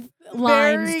bunch goal. of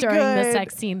lines Very during the good.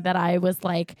 sex scene that I was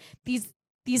like, these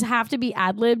have to be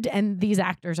ad-libbed, and these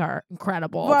actors are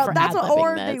incredible Well, for that's what, ad-libbing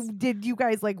or this. did you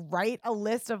guys like write a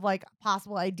list of like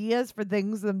possible ideas for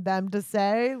things them to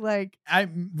say? Like, I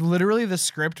literally the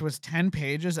script was 10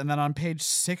 pages, and then on page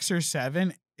 6 or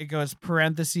 7, it goes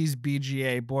parentheses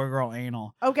BGA boy girl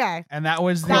anal, okay. and that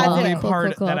was the That's only it.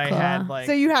 part Cool, that I cool. had. Like,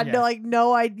 So you had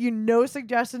yeah. no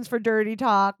suggestions for dirty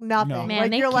talk, nothing. No. Man,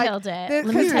 like they you're killed like, it.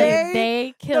 the- Let me tell they- you,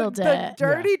 they killed the it.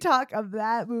 dirty talk of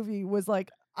that movie was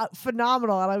like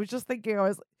phenomenal, and I was just thinking,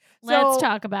 Let's so-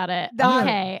 talk about it. that-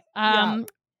 Okay. yeah.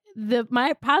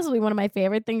 Possibly one of my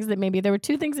favorite things that there were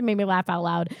two things that made me laugh out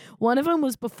loud. One of them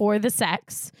was before the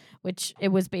sex, which it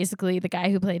was basically the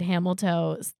guy who played Hamilton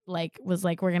was like,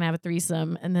 we're gonna have a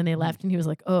threesome, and then they left, and he was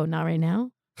like, oh, not right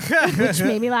now. Which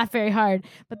made me laugh very hard.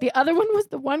 But the other one was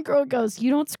the one girl goes,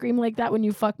 "You don't scream like that when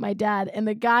you fuck my dad," and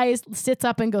the guy sits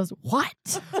up and goes,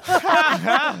 "What?"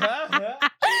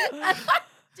 I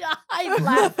died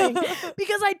laughing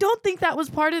because I don't think that was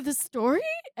part of the story.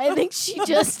 I think she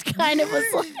just kind of was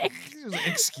like,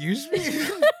 "Excuse me," because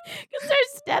their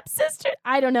stepsister.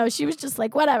 I don't know. She was just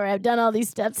like, "Whatever. I've done all these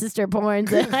stepsister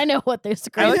porns, and I know what their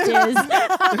script is."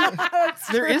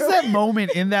 There is that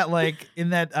moment in that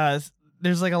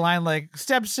there's like a line like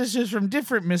stepsisters from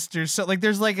different misters. So like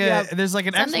there's like an Something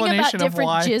about explanation of different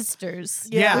why. gisters,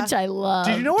 Yeah. which I love.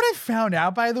 Did you know what I found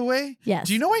out, by the way? Yes.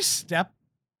 Do you know why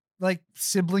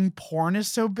sibling porn is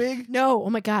so big? No.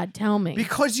 Oh my God. Tell me.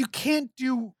 Because you can't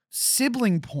do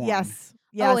sibling porn. Yes.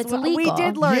 Oh, it's we illegal.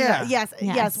 did learn Yeah. that. Yes,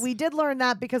 Yes. we did learn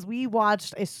that because we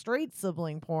watched a straight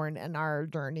sibling porn in our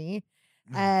journey,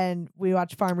 and we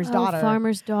watched Farmer's Daughter.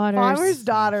 Farmer's Daughters. Farmer's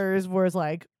Daughters was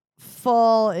like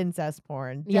full incest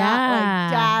porn.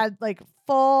 Dad, like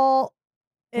full.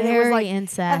 And Very it was like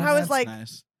incest. and I was That's like,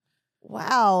 nice.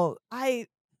 wow,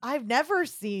 I've never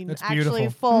seen That's actually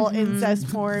beautiful. full Mhm. incest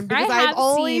porn I because I've have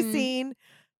only seen- seen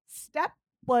step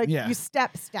Yeah. you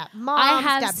step mom, I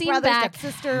have step seen brother, back-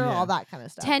 step sister, Yeah. all that kind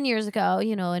of stuff. 10 years ago,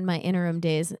 in my interim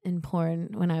days in porn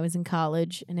when I was in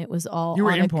college, and it was all You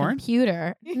were on in a porn?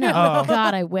 computer. No, Oh.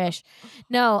 God, I wish.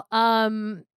 No,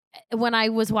 when I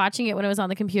was watching it when it was on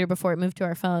the computer before it moved to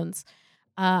our phones,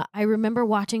 I remember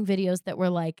watching videos that were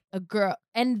like a girl,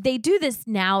 and they do this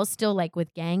now still, like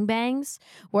with gangbangs,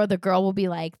 where the girl will be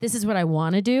like, "This is what I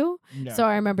want to do." Yeah. So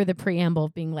I remember the preamble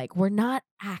of being like, "We're not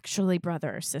actually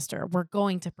brother or sister. We're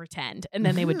going to pretend," and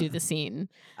then they would do the scene.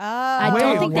 I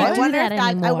don't think they I do wonder that if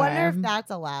I wonder anymore. if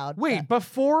that's allowed. Wait,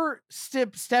 before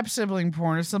step sibling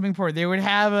porn or sibling porn, they would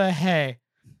have a hey.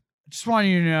 Just want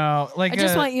you to know, like I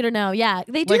just want you to know, yeah,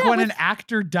 they do like that when with an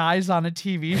actor dies on a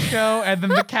TV show and then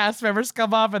the cast members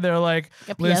come up and they're like,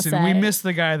 a listen, PSA. we miss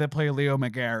the guy that played Leo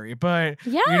McGarry, but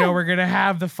Yeah. we're gonna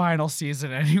have the final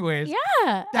season anyways.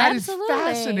 Yeah, That is absolutely.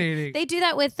 fascinating. They do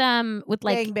that with like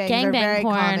Gangbangs are gangbang very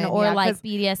porn common, or yeah, like 'cause-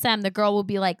 BDSM. The girl will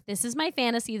be like, "This is my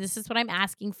fantasy. This is what I'm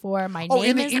asking for. My Oh, name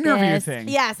in the is interview this." thing.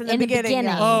 Yes, in the In the beginning.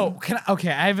 beginning. yes. Oh,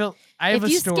 I have If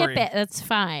a you story. skip it, that's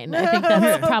fine. I think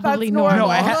that's probably That's normal. No,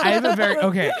 I have a very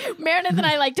okay. Meredith and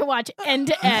I like to watch end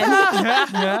to end.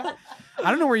 I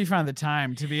don't know where you found the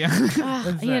time to be honest.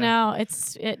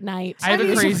 It's at night. I have a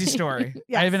usually- crazy story.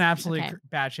 I have an absolutely Okay.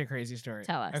 batshit crazy story.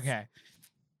 Tell us. Okay.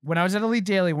 When I was at Elite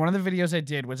Daily, one of the videos I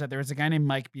did was that there was a guy named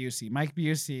Mike Busey. Mike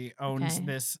Busey owns Okay.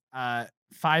 this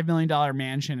 $5 million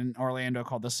mansion in Orlando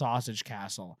called the Sausage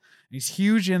Castle. And he's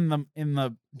huge in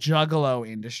the juggalo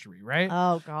industry, right?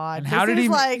 Oh God! And how This did is he-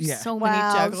 like yeah. So many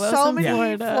wow, juggalos so in many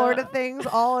Florida. Florida things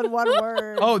all in one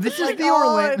word. Oh, this is Like, the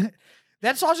all in- Orlando.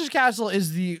 That Sausage Castle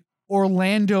is the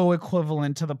Orlando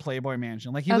equivalent to the Playboy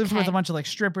Mansion. Like he lives with Okay. a bunch of like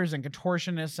strippers and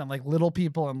contortionists and like little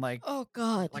people and like Oh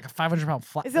God. like a 500-pound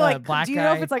Is it like? black Do you guy.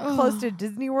 know if it's like close to Ugh.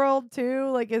 Disney World too?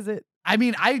 Like, is it? I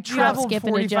mean, I traveled skip and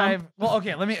a 45. Well,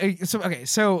 okay, let me.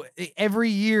 So every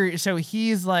year, so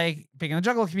he's like big in the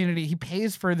juggalo community. He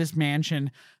pays for this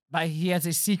mansion, but he has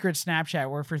a secret Snapchat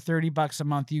where for $30 a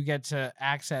month you get to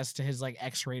access to his like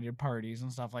X-rated parties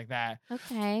and stuff like that.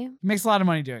 Okay. He makes a lot of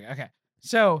money doing it. Okay,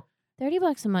 so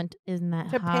 $30 a month isn't that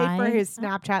To high? pay for his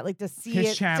Snapchat, like to see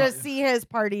His it, channel. to see his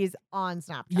parties on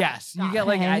Snapchat. yes, you Got get it.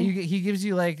 like Okay. he gives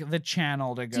you like the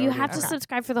channel to go. Do you have to Okay.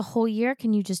 subscribe for the whole year?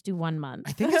 Can you just do 1 month?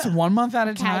 I think it's 1 month at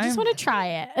a Okay, time. I just want to try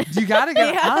it. You gotta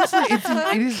get. Yeah. Honestly, it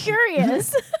I'm is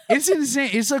curious. it's insane.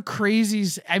 It's a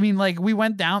crazy. I mean, like we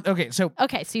went down. Okay, so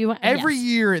Okay, so you went every yes.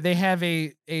 year they have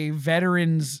a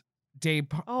veterans day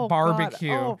Oh, God.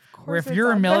 barbecue, Oh, of where course if it's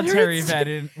you're a on military Veterans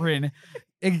Day. veteran,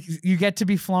 you get to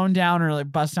be flown down or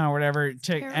like bust down or whatever. And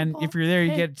Terrible. if you're there,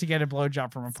 you Okay. get to get a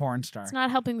blowjob from a porn star. It's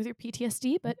not helping with your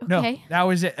PTSD, but No, okay. that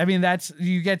was it. I mean,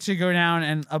 you get to go down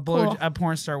and Cool. a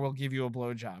porn star will give you a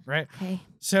blowjob, right? Okay.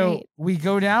 So Great. we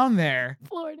go down there.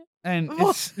 Florida. And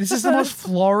this is the most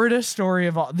Florida story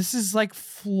of all. This is like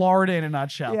Florida in a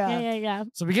nutshell. Yeah. Yeah.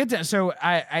 So we get to, so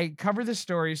I cover the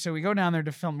story. So we go down there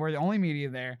to film. We're the only media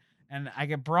there. And I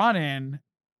get brought in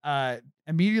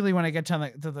immediately when I get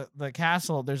to the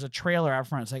castle. There's a trailer out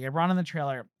front. So I get brought in the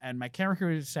trailer and my camera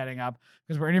crew is setting up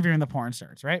because we're interviewing the porn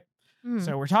stars, right?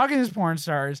 So we're talking to these porn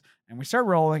stars and we start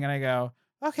rolling and I go,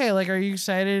 okay, like, are you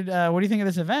excited? What do you think of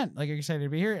this event? Like, are you excited to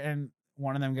be here? And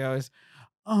one of them goes,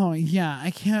 oh yeah, I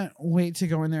can't wait to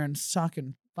go in there and suck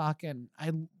and fuck and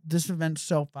this event's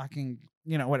so fucking,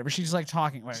 whatever. She's like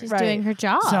talking. Whatever. She's doing her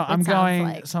job. So I'm it sounds going.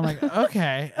 like. So I'm like,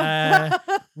 okay.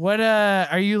 What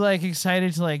are you like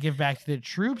excited to like give back to the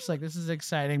troops? Like this is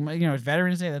exciting. It's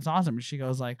Veterans Day. That's awesome. And she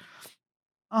goes like,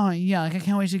 oh yeah, like I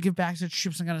can't wait to give back to the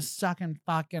troops. I'm gonna suck and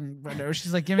fuck and whatever.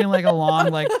 She's like giving like a long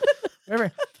like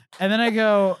whatever. And then I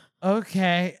go,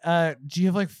 okay. Do you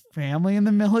have like family in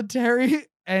the military?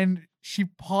 And she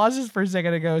pauses for a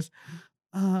second and goes,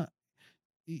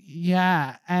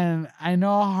 yeah, and I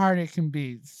know how hard it can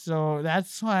be. So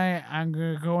that's why I'm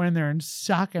going to go in there and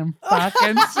suck and fuck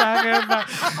and suck and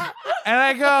fuck. And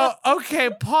I go, okay,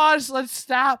 pause, let's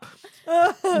stop.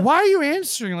 Why are you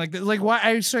answering like this? Like,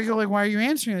 why? So I go, like, why are you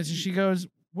answering this? And she goes,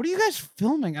 what are you guys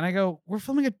filming? And I go, we're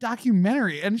filming a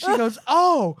documentary. And she goes,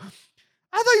 oh,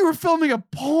 I thought you were filming a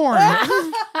porn.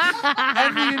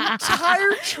 And the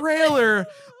entire trailer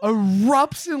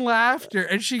erupts in laughter.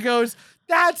 And she goes,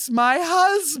 that's my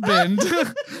husband.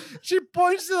 She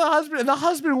points to the husband and the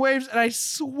husband waves. And I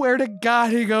swear to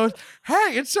God, he goes, hey,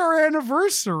 it's our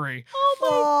anniversary.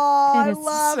 Oh, I goodness.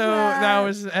 love So that.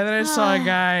 was, and then I saw a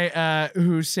guy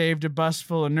who saved a bus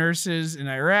full of nurses in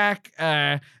Iraq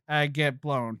get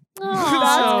blown.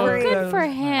 Oh, great. good for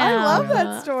him. I love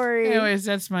that story. Anyways,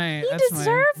 that's my. He that's deserved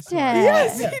my it. story.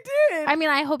 Yes, Yeah. he did. I mean,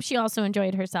 I hope she also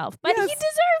enjoyed herself, but he Yes.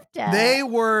 deserved it. They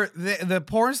were the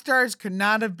porn stars could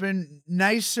not have been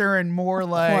nicer and more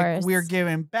like course. we're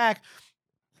giving back.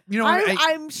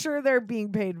 I'm sure they're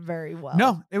being paid very well.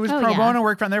 No, it was Oh, pro yeah. bono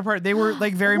work from their part. They were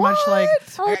like very much like.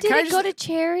 Oh, did Can I it go just- to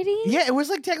charity? Yeah, it was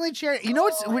like technically charity. You know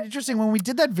what's interesting? When we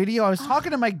did that video, I was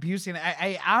talking to Mike Busey, and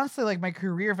I honestly like my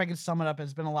career, if I could sum it up,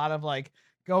 has been a lot of like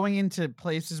going into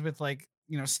places with like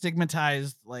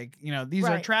stigmatized, like these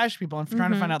are Right. trash people, and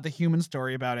trying to find out the human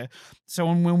story about it. So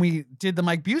when we did the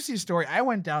Mike Busey story, I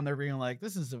went down there being like,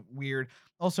 this is a weird.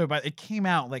 Also, but it came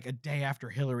out like a day after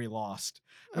Hillary lost,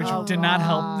 which Oh, did not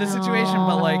help the situation.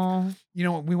 But like,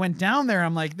 Oh. we went down there.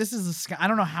 I'm like, this is I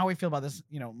don't know how we feel about this,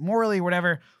 morally,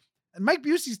 whatever. And Mike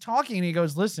Busey's talking and he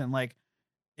goes, listen, like,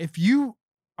 if you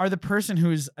are the person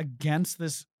who's against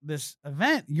this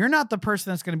event, you're not the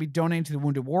person that's going to be donating to the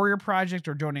Wounded Warrior Project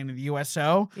or donating to the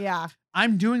USO. Yeah.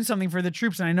 I'm doing something for the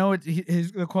troops. And I know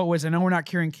the quote was, I know we're not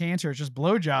curing cancer. It's just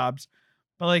blowjobs.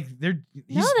 But like, he's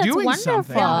No, that's doing wonderful.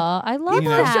 something. I love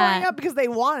People are that. showing up because they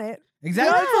want it.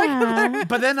 Exactly. Yeah.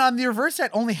 But then on the reverse side,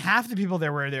 only half the people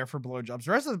there were there for blowjobs.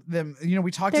 The rest of them,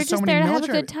 we talked They're to so just many there to have a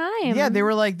military. good time. Yeah, they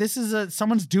were like, this is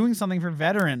someone's doing something for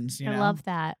veterans. I love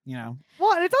that.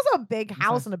 Well, and it's also a big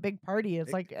house and a big party.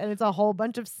 It's like, and it's a whole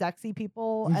bunch of sexy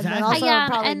people, and then Exactly. also Yeah,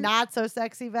 probably and- not so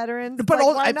sexy veterans. But like,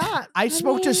 all- why not? I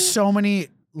spoke to mean- so many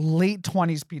late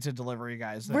 20s pizza delivery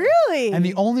guys there. Really? And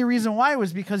the only reason why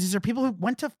was because these are people who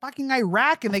went to fucking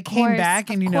Iraq and they came Course, back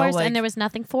and of course, and there was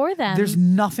nothing for them. there's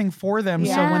nothing for them.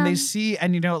 So when Yeah. they see,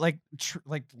 and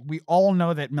like we all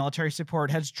know that military support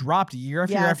has dropped year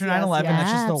after year Yes, after yes, 9/11. yes.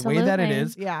 That's just the way that it Absolutely.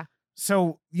 is. yeah.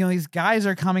 So, these guys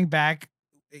are coming back.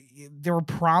 They were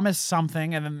promised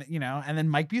something, and then, and then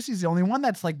Mike Busey's the only one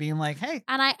that's like being like, hey.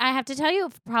 And I have to tell you,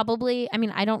 probably, I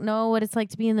mean, I don't know what it's like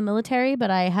to be in the military,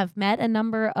 but I have met a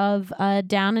number of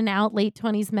down and out late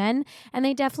 20s men, and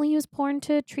they definitely use porn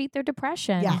to treat their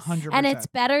depression. Yes. 100%. And it's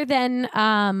better than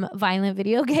violent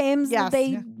video games that Yes. they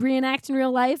Yeah. reenact in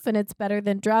real life, and it's better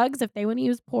than drugs if they want to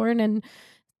use porn, and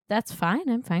that's fine.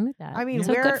 I'm fine with that. I mean,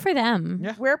 so good for them.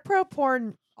 Yeah. We're pro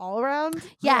porn all around.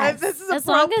 Yes, This is a as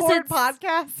pro long as porn it's-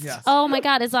 podcast. Yes. Oh my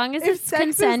God! As long as If it's sex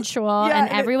is- consensual yeah, and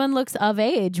and it- everyone looks of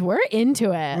age, we're into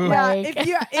it. Ooh. Yeah. Like,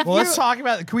 If Well, let's talk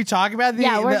about. Can we talk about the?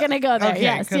 yeah, we're the- gonna go there. Okay,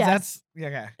 yes, because yes. that's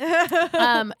Yeah.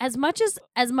 As much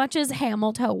as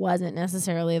Hamilton wasn't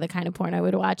necessarily the kind of porn I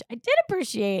would watch, I did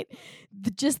appreciate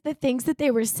just the things that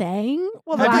they were saying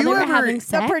Well, while have they you were ever- having the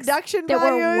sex. production that were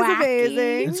value is wacky.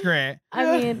 amazing. It's great.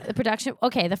 I mean, the production.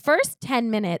 Okay, the first 10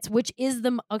 minutes, which is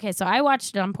okay. So I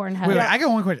watched it on Pornhub. Wait, I got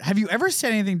one question. Have you ever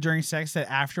said anything during sex that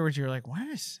afterwards you're like,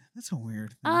 that's a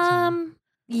weird thing to say?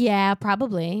 Yeah,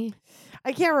 probably.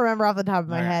 I can't remember off the top of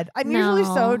my Alright. head. I'm usually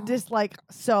so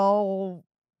No.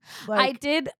 like I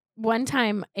did one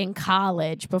time in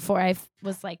college before I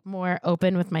was like more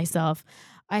open with myself.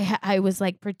 I was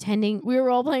like pretending we were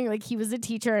role playing like he was a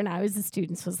teacher and I was a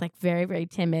student. So I was like very, very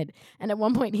timid. And at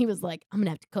one point he was like, "I'm gonna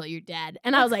have to call your dad."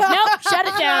 And I was like, "Nope, shut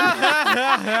it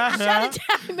down." Shut it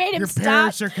down. I made him Your stop.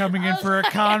 parents are coming in for a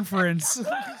conference.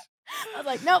 I was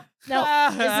like, "Nope,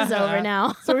 this is over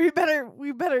now." so we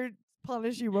better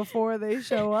punish you before they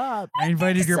show up. I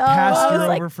invited your So, I pastor was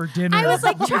like- over for dinner. I was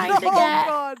like trying to Oh, get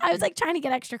God. I was like trying to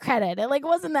get extra credit. It like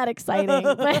wasn't that exciting.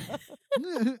 But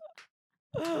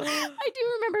I do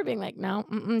remember being like, "No,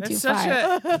 too That's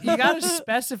such far." you gotta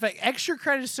specify. Extra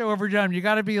credit is so overdone. You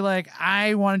gotta be like,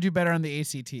 I want to do better on the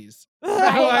ACTs.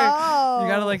 Right. Like, you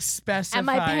gotta like specify. And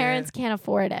my parents it. can't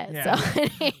afford it. Yeah. So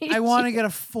I want to get a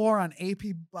 4 on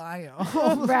AP Bio.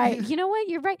 right. You know what?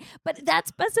 You're right. But that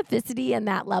specificity and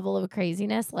that level of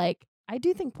craziness, like I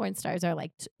do think porn stars are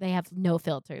like they have no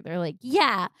filter. They're like,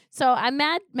 yeah. So I'm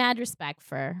mad respect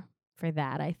for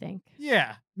that, I think.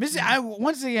 Yeah,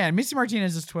 once again, Missy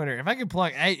Martinez's Twitter. If I could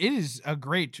plug, it is a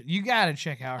great. You gotta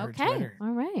check out her Okay. Twitter. All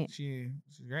right. She's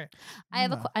great. I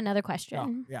have another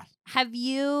question. Oh, yeah.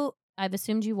 I've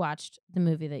assumed you watched the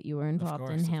movie that you were involved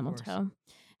in, course. Hamilton.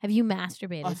 Have you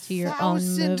masturbated to your own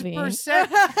movie? 1,000%.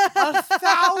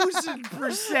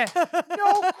 1,000%.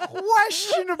 No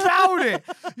question about it.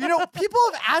 You know, people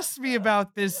have asked me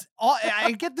about this.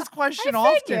 I get this question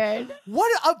often. Figured.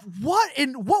 What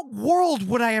in what world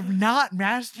would I have not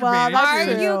masturbated? Well, that's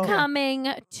to? Are you true. coming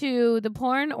to the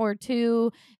porn or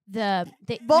to the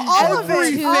Well, all of it.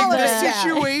 Everything, All of the it.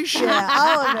 situation. Yeah,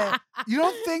 all of it. You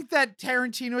don't think that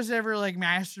Tarantino's ever like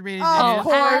masturbated? Oh, in of it?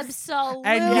 course. Absolutely.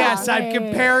 And yes, I'm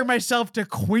comparing myself to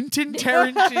Quentin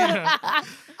Tarantino.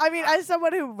 I mean, as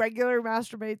someone who regularly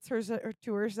masturbates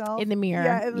to herself In the mirror.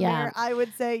 yeah, in the Yeah. mirror, I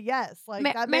would say yes. Like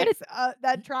Ma- that Meredith- makes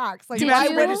that tracks. Like You Did why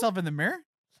masturbate would yourself in the mirror?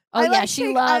 Oh I yeah, like she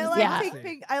take- loves. I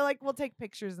like yeah. will take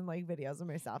pictures and like videos of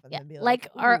myself and Yeah, then be like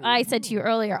like, or "Ooh." I said to you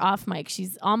earlier off mic,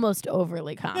 she's almost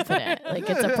overly confident. Like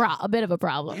it's a bit of a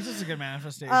problem. It's just a good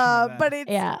manifestation. of that. But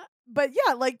it's Yeah. but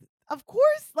yeah, like of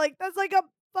course, like that's like a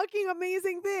fucking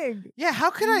amazing thing. yeah, how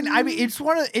could I mean,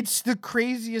 it's the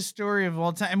craziest story of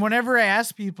all time. And whenever I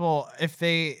ask people if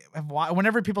they have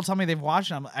whenever people tell me they've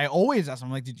watched it, I always ask them,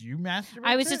 like, did you masturbate?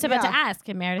 I was to just it? about to Yeah. ask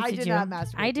him, Meredith. I did did you? not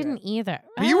masturbate I to didn't it. either.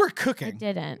 But you were I cooking.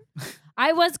 didn't.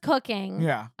 I was cooking.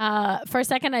 Yeah. For a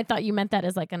second, I thought you meant that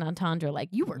as like an entendre, like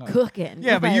you were No. cooking.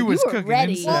 Yeah, but Like, you was were cooking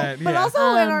ready. instead. But yeah. also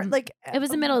in our Um, like It was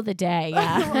the middle of the day.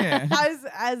 Yeah. Yeah.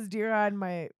 as Dira,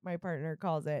 my partner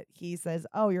calls it, he says,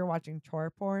 "Oh, you're watching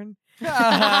chore porn." It's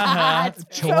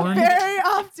So Chorn? very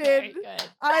often, Very good.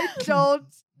 I don't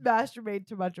masturbate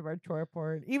too much of our chore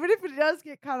porn, even if it does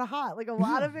get kind of hot. Like a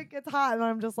lot of it gets hot, and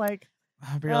I'm just like,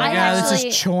 I'll be I like, yeah, this actually-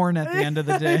 is chorn at the end of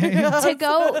the day.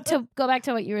 to go back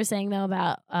to what you were saying though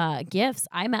about GIFs,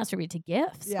 I masturbate to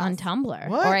GIFs Yes. on Tumblr,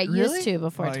 What? or I Really? used to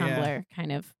before Oh, yeah. Tumblr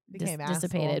kind of Became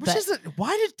dissipated. Which But is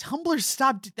why did Tumblr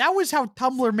stop? That was how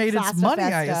Tumblr made its Sasta money,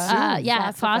 I Festa. assume.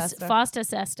 yeah, Fasta Festa. Fosta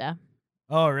Sesta.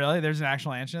 Oh, really? There's an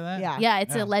actual answer to that? yeah, Yeah,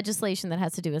 it's Yeah. a legislation that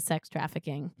has to do with sex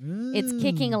trafficking. It's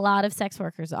kicking a lot of sex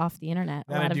workers off the internet.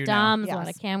 That I A lot of do now. doms, a lot of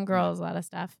Yes. cam girls, a lot of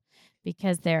stuff.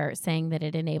 Because they're saying that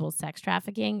it enables sex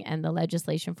trafficking, and the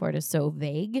legislation for it is so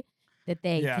vague that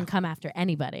they Yeah. can come after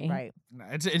anybody. right. No,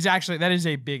 it's actually that is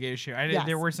a big issue. Yes.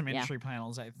 There were some Yeah. industry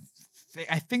panels.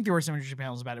 I think there were some industry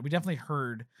panels about it. We definitely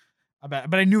heard about it,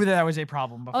 but I knew that was a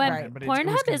problem before. Oh, Right. and but it was Pornhub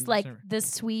kind is of like concerning. the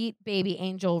sweet baby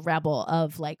angel rebel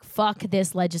of like, fuck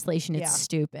this legislation. It's Yeah.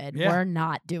 stupid. Yeah. We're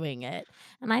not doing it.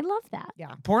 And I love that.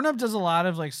 Pornhub does a lot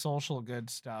of like social good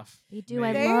stuff. They do.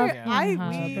 I Maybe. love Yeah.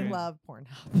 Pornhub. We love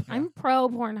Pornhub. I'm pro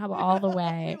Pornhub all the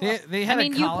way. They I had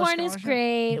mean, a you college porn is scholarship.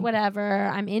 great, whatever.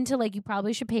 I'm into like you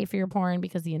probably should pay for your porn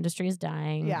because the industry is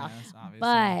dying. Yeah. Yes, obviously.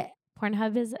 But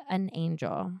Pornhub is an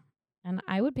angel. And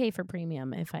I would pay for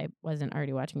premium if I wasn't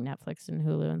already watching Netflix and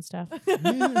Hulu and stuff.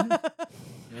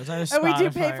 Was that a And we do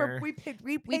pay Spotify for or- we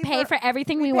We pay for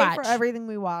everything we pay watch. for everything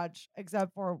we watch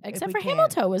except for if Except we for can't.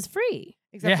 Hamilton was free.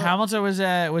 Except for- Hamilton was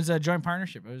a joint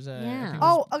partnership. It was a. I think it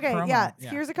was okay. promo. Yeah.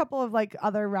 Here's a couple of like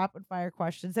other rapid fire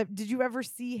questions. Did you ever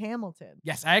see Hamilton?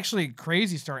 Yes,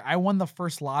 crazy story. I won the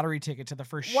first lottery ticket to the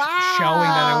first showing Wow.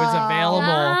 that it was available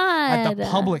at the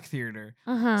God. public theater.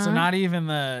 Uh-huh. So not even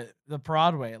the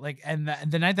Broadway. Like, and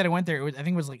the night that I went there, I think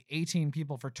it was like 18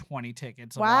 people for 20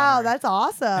 tickets. a Wow, lottery. that's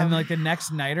awesome. And like the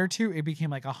next night or two, it became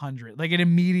like 100. Like it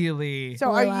immediately.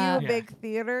 so are you Wow. a Yeah. big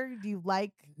theater? Do you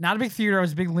like? Not a big theater. I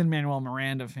was a big Lin-Manuel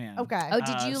Miranda fan. Okay. Oh,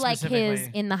 did you like his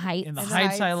specifically. In the Heights? In the In the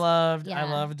Heights, I Heights. loved. Yeah. I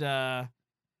loved.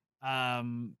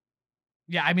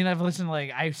 Yeah, I mean, I've listened to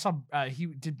like I saw he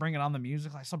did Bring It On the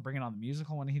musical. I saw Bring It On the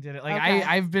musical when he did it. Like Okay.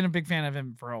 I've been a big fan of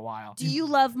him for a while. Do you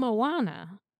love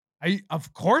Moana?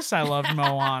 Of course, I loved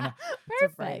Moana.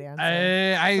 It's a great Perfect. answer.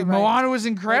 I That's right. Moana was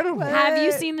incredible. Like, Have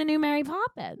you What? seen the new Mary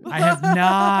Poppins? I have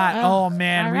not. Oh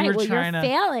man, All we right, were well, trying you're to.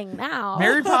 failing now.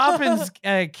 Mary Poppins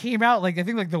came out like I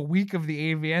think like the week of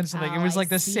the AVN, so like it Oh, was I like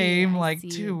the see, same I like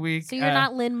see. 2 weeks. So you're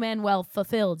not Lin-Manuel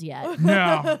fulfilled yet. No,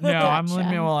 I'm Gotcha.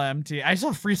 Lin-Manuel empty. I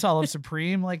saw Free Solo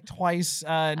Supreme like twice,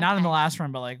 not in Okay. the last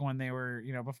run, but like when they were,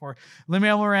 before.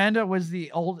 Lin-Manuel Miranda was the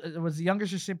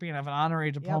youngest recipient of an honorary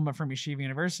diploma from Yeshiva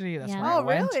University. That's Yeah. where I Oh,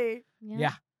 went. really? Yeah.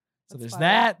 So That's there's funny.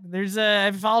 that. There's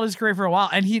I've followed his career for a while,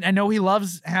 and I know he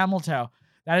loves Hamilton.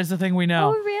 That is the thing we know.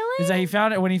 Oh, really? Is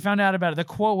that when he found out about it, the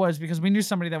quote was because we knew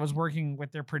somebody that was working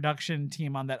with their production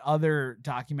team on that other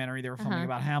documentary they were filming Uh-huh.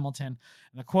 about Hamilton.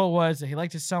 And the quote was that he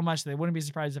liked it so much that they wouldn't be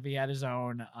surprised if he had his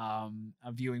own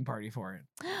a viewing party for it.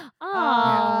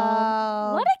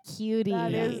 Oh, what a cutie.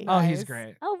 That is Oh, he's nice.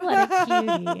 great. Oh, what a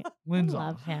cutie. Lynn's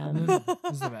love awesome. him. Lynn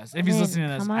is the best. If he's Lynn, listening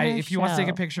to this, come on our if he wants to take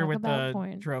a show. picture Talk with about the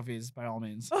porn. trophies, by all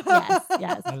means, Yes,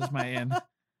 yes. that is my in.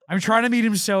 I'm trying to meet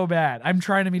him so bad. I'm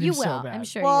trying to meet You him will. so bad. I'm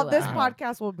sure Well, you will. this will.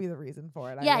 podcast will be the reason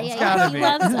for it. I Yeah, guess. yeah, It's yeah. gotta He be.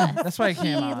 loves us. That's why I He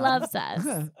came on. loves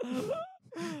us.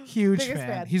 Huge Biggest fan.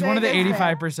 fan. He's one of the Biggest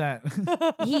fan.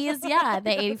 85%. He is, yeah,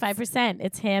 the 85%.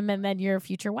 It's him and then your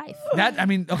future wife. That I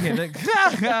mean, okay.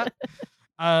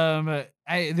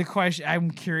 The question.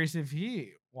 I'm curious if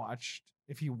he watched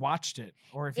it,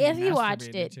 or if If he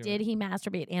watched masturbated it, to did he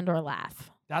masturbate and or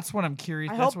laugh? That's what I'm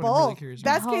curious. I That's hope what I'm really both. curious.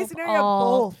 Best about. case Hope scenario,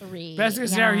 all both. three. Best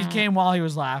case scenario, he Yeah. came while he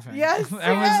was laughing. Yes,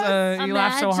 that was. He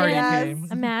laughed so hard he Imagine.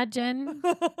 came. Imagine.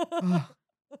 Ugh,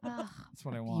 Oh, That's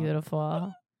what I want.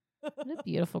 beautiful. What a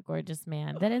beautiful, gorgeous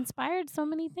man that inspired so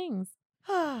many things.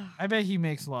 I bet he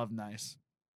makes love nice.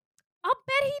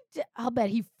 I'll bet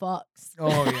he fucks.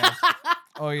 Oh yeah.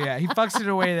 Oh yeah. He fucks it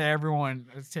away that everyone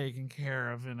is taken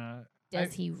care of in a.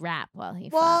 Does he rap while he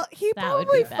Well, fucks? he That would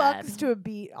probably be bad. fucks to a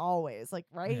beat always, like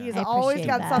right. Yeah. He's I always appreciate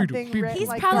got that. something written. He's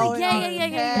like, probably going yeah, on yeah, in yeah,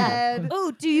 his yeah, yeah. head.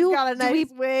 Oh, do He's you? got a do nice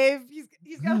we? wave.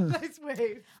 He's got a nice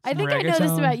wave. I think I noticed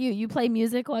Reggaeton. about you. You play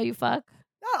music while you fuck?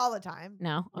 Not all the time.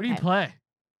 No. What do you Okay. play?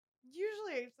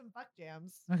 Usually some fuck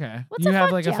jams. Okay. What's you a have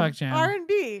fuck like jam? a fuck jam.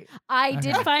 R&B. I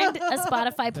did Okay. find a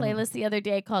Spotify playlist the other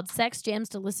day called Sex Jams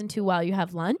to Listen to While You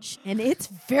Have Lunch, and it's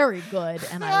very good,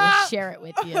 and I will share it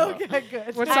with you. Okay,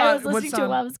 good. What's I on- was listening what's to it on-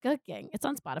 while I was cooking. It's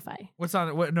on Spotify. What's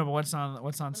on? What? No, but what's on Let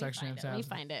me section? find it. Let me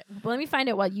find it. But let me find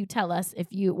it while you tell us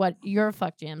what your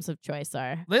fuck jams of choice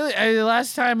are. Lately,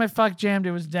 last time I fuck jammed,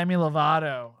 it was Demi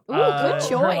Lovato. Ooh, good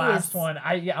Her last choice. one.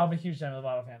 I'm a huge Demi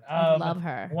Lovato fan. I love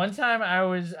her. One time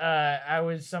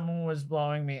someone was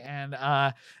blowing me, and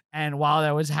while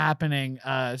that was happening,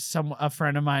 a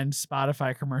friend of mine's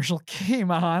Spotify commercial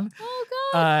came on, Oh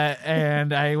god.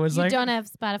 and I was You like, don't have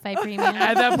Spotify Premium.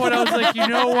 at that point, I was like, you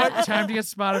know what? Time to get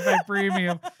Spotify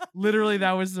Premium. Literally,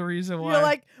 that was the reason why. You're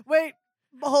like, wait,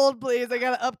 hold please. I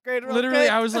gotta upgrade. Real Literally,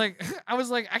 quick. I was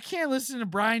like, I can't listen to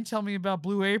Brian tell me about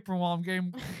Blue Apron while I'm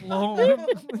getting blown.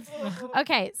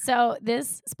 Okay, so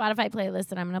this Spotify playlist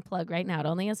that I'm going to plug right now, it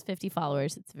only has 50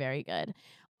 followers. It's very good.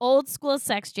 Old school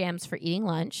sex jams for eating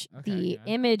lunch. Okay, The good.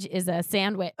 image is a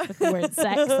sandwich with the word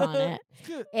sex on it.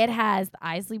 It has the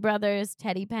Isley Brothers,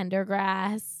 Teddy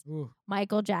Pendergrass, Ooh,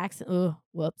 Michael Jackson. Ooh,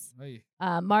 whoops. hey.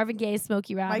 Marvin Gaye,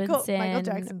 Smokey Michael Robinson,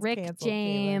 Jackson's Rick canceled,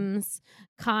 James,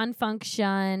 Con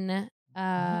Function,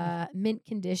 Mint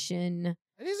Condition,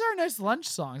 These are nice lunch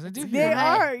songs. I do. They hear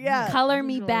that. are, yeah. Color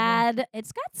Me Visual Bad.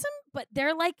 It's got some, but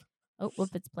they're like, oh, whoop,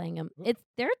 it's playing them. It's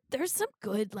there's some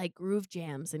good like groove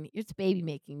jams, and it's baby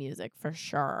making music for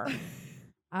sure.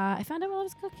 I found out while I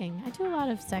was cooking. I do a lot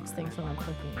of sex things while I'm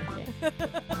cooking, I think.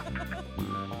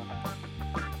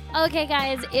 Okay,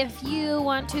 guys, if you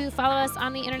want to follow us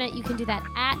on the internet, you can do that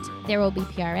at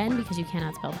ThereWillBePRN because you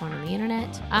cannot spell porn on the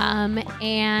internet.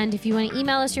 And if you want to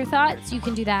email us your thoughts, you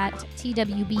can do that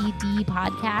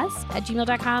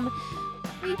twbdpodcast@gmail.com.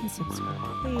 Rate and subscribe.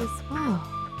 Please.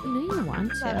 Oh, I know you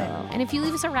want to. Love it. And if you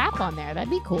leave us a rap on there, that'd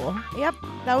be cool. Yep,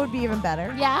 that would be even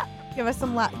better. Yeah. Give us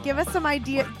some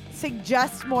idea.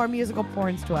 suggest more musical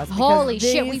porns to us. because Holy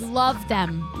shit, we these- love them.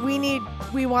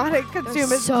 we want to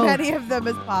consume as so many of them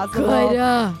as possible.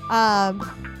 Good.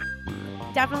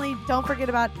 Definitely don't forget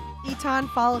about Eton.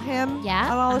 Follow him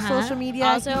Yeah, on all the social media.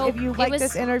 Also, if you it like was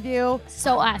this interview,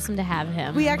 So awesome to have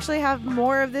him. we actually have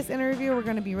more of this interview we're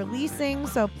going to be releasing,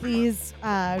 so please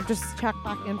just check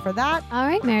back in for that. All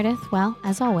right, Meredith. Well,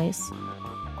 as always,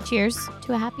 cheers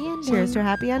to a happy ending. Cheers to a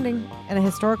happy ending and a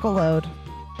historical load.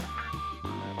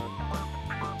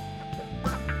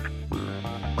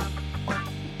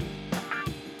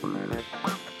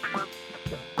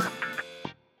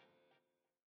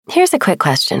 Here's a quick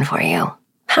question for you.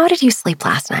 How did you sleep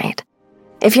last night?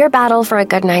 If your battle for a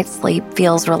good night's sleep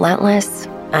feels relentless,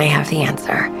 I have the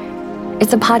answer.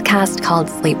 It's a podcast called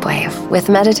Sleepwave, with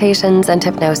meditations and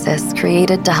hypnosis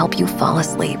created to help you fall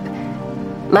asleep.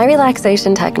 My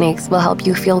relaxation techniques will help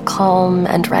you feel calm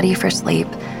and ready for sleep,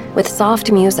 with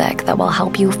soft music that will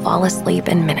help you fall asleep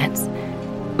in minutes.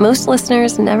 Most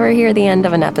listeners never hear the end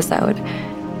of an episode.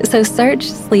 So search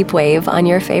Sleepwave on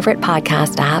your favorite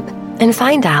podcast app and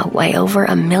find out why over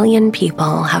 1 million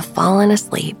people have fallen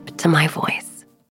asleep to my voice.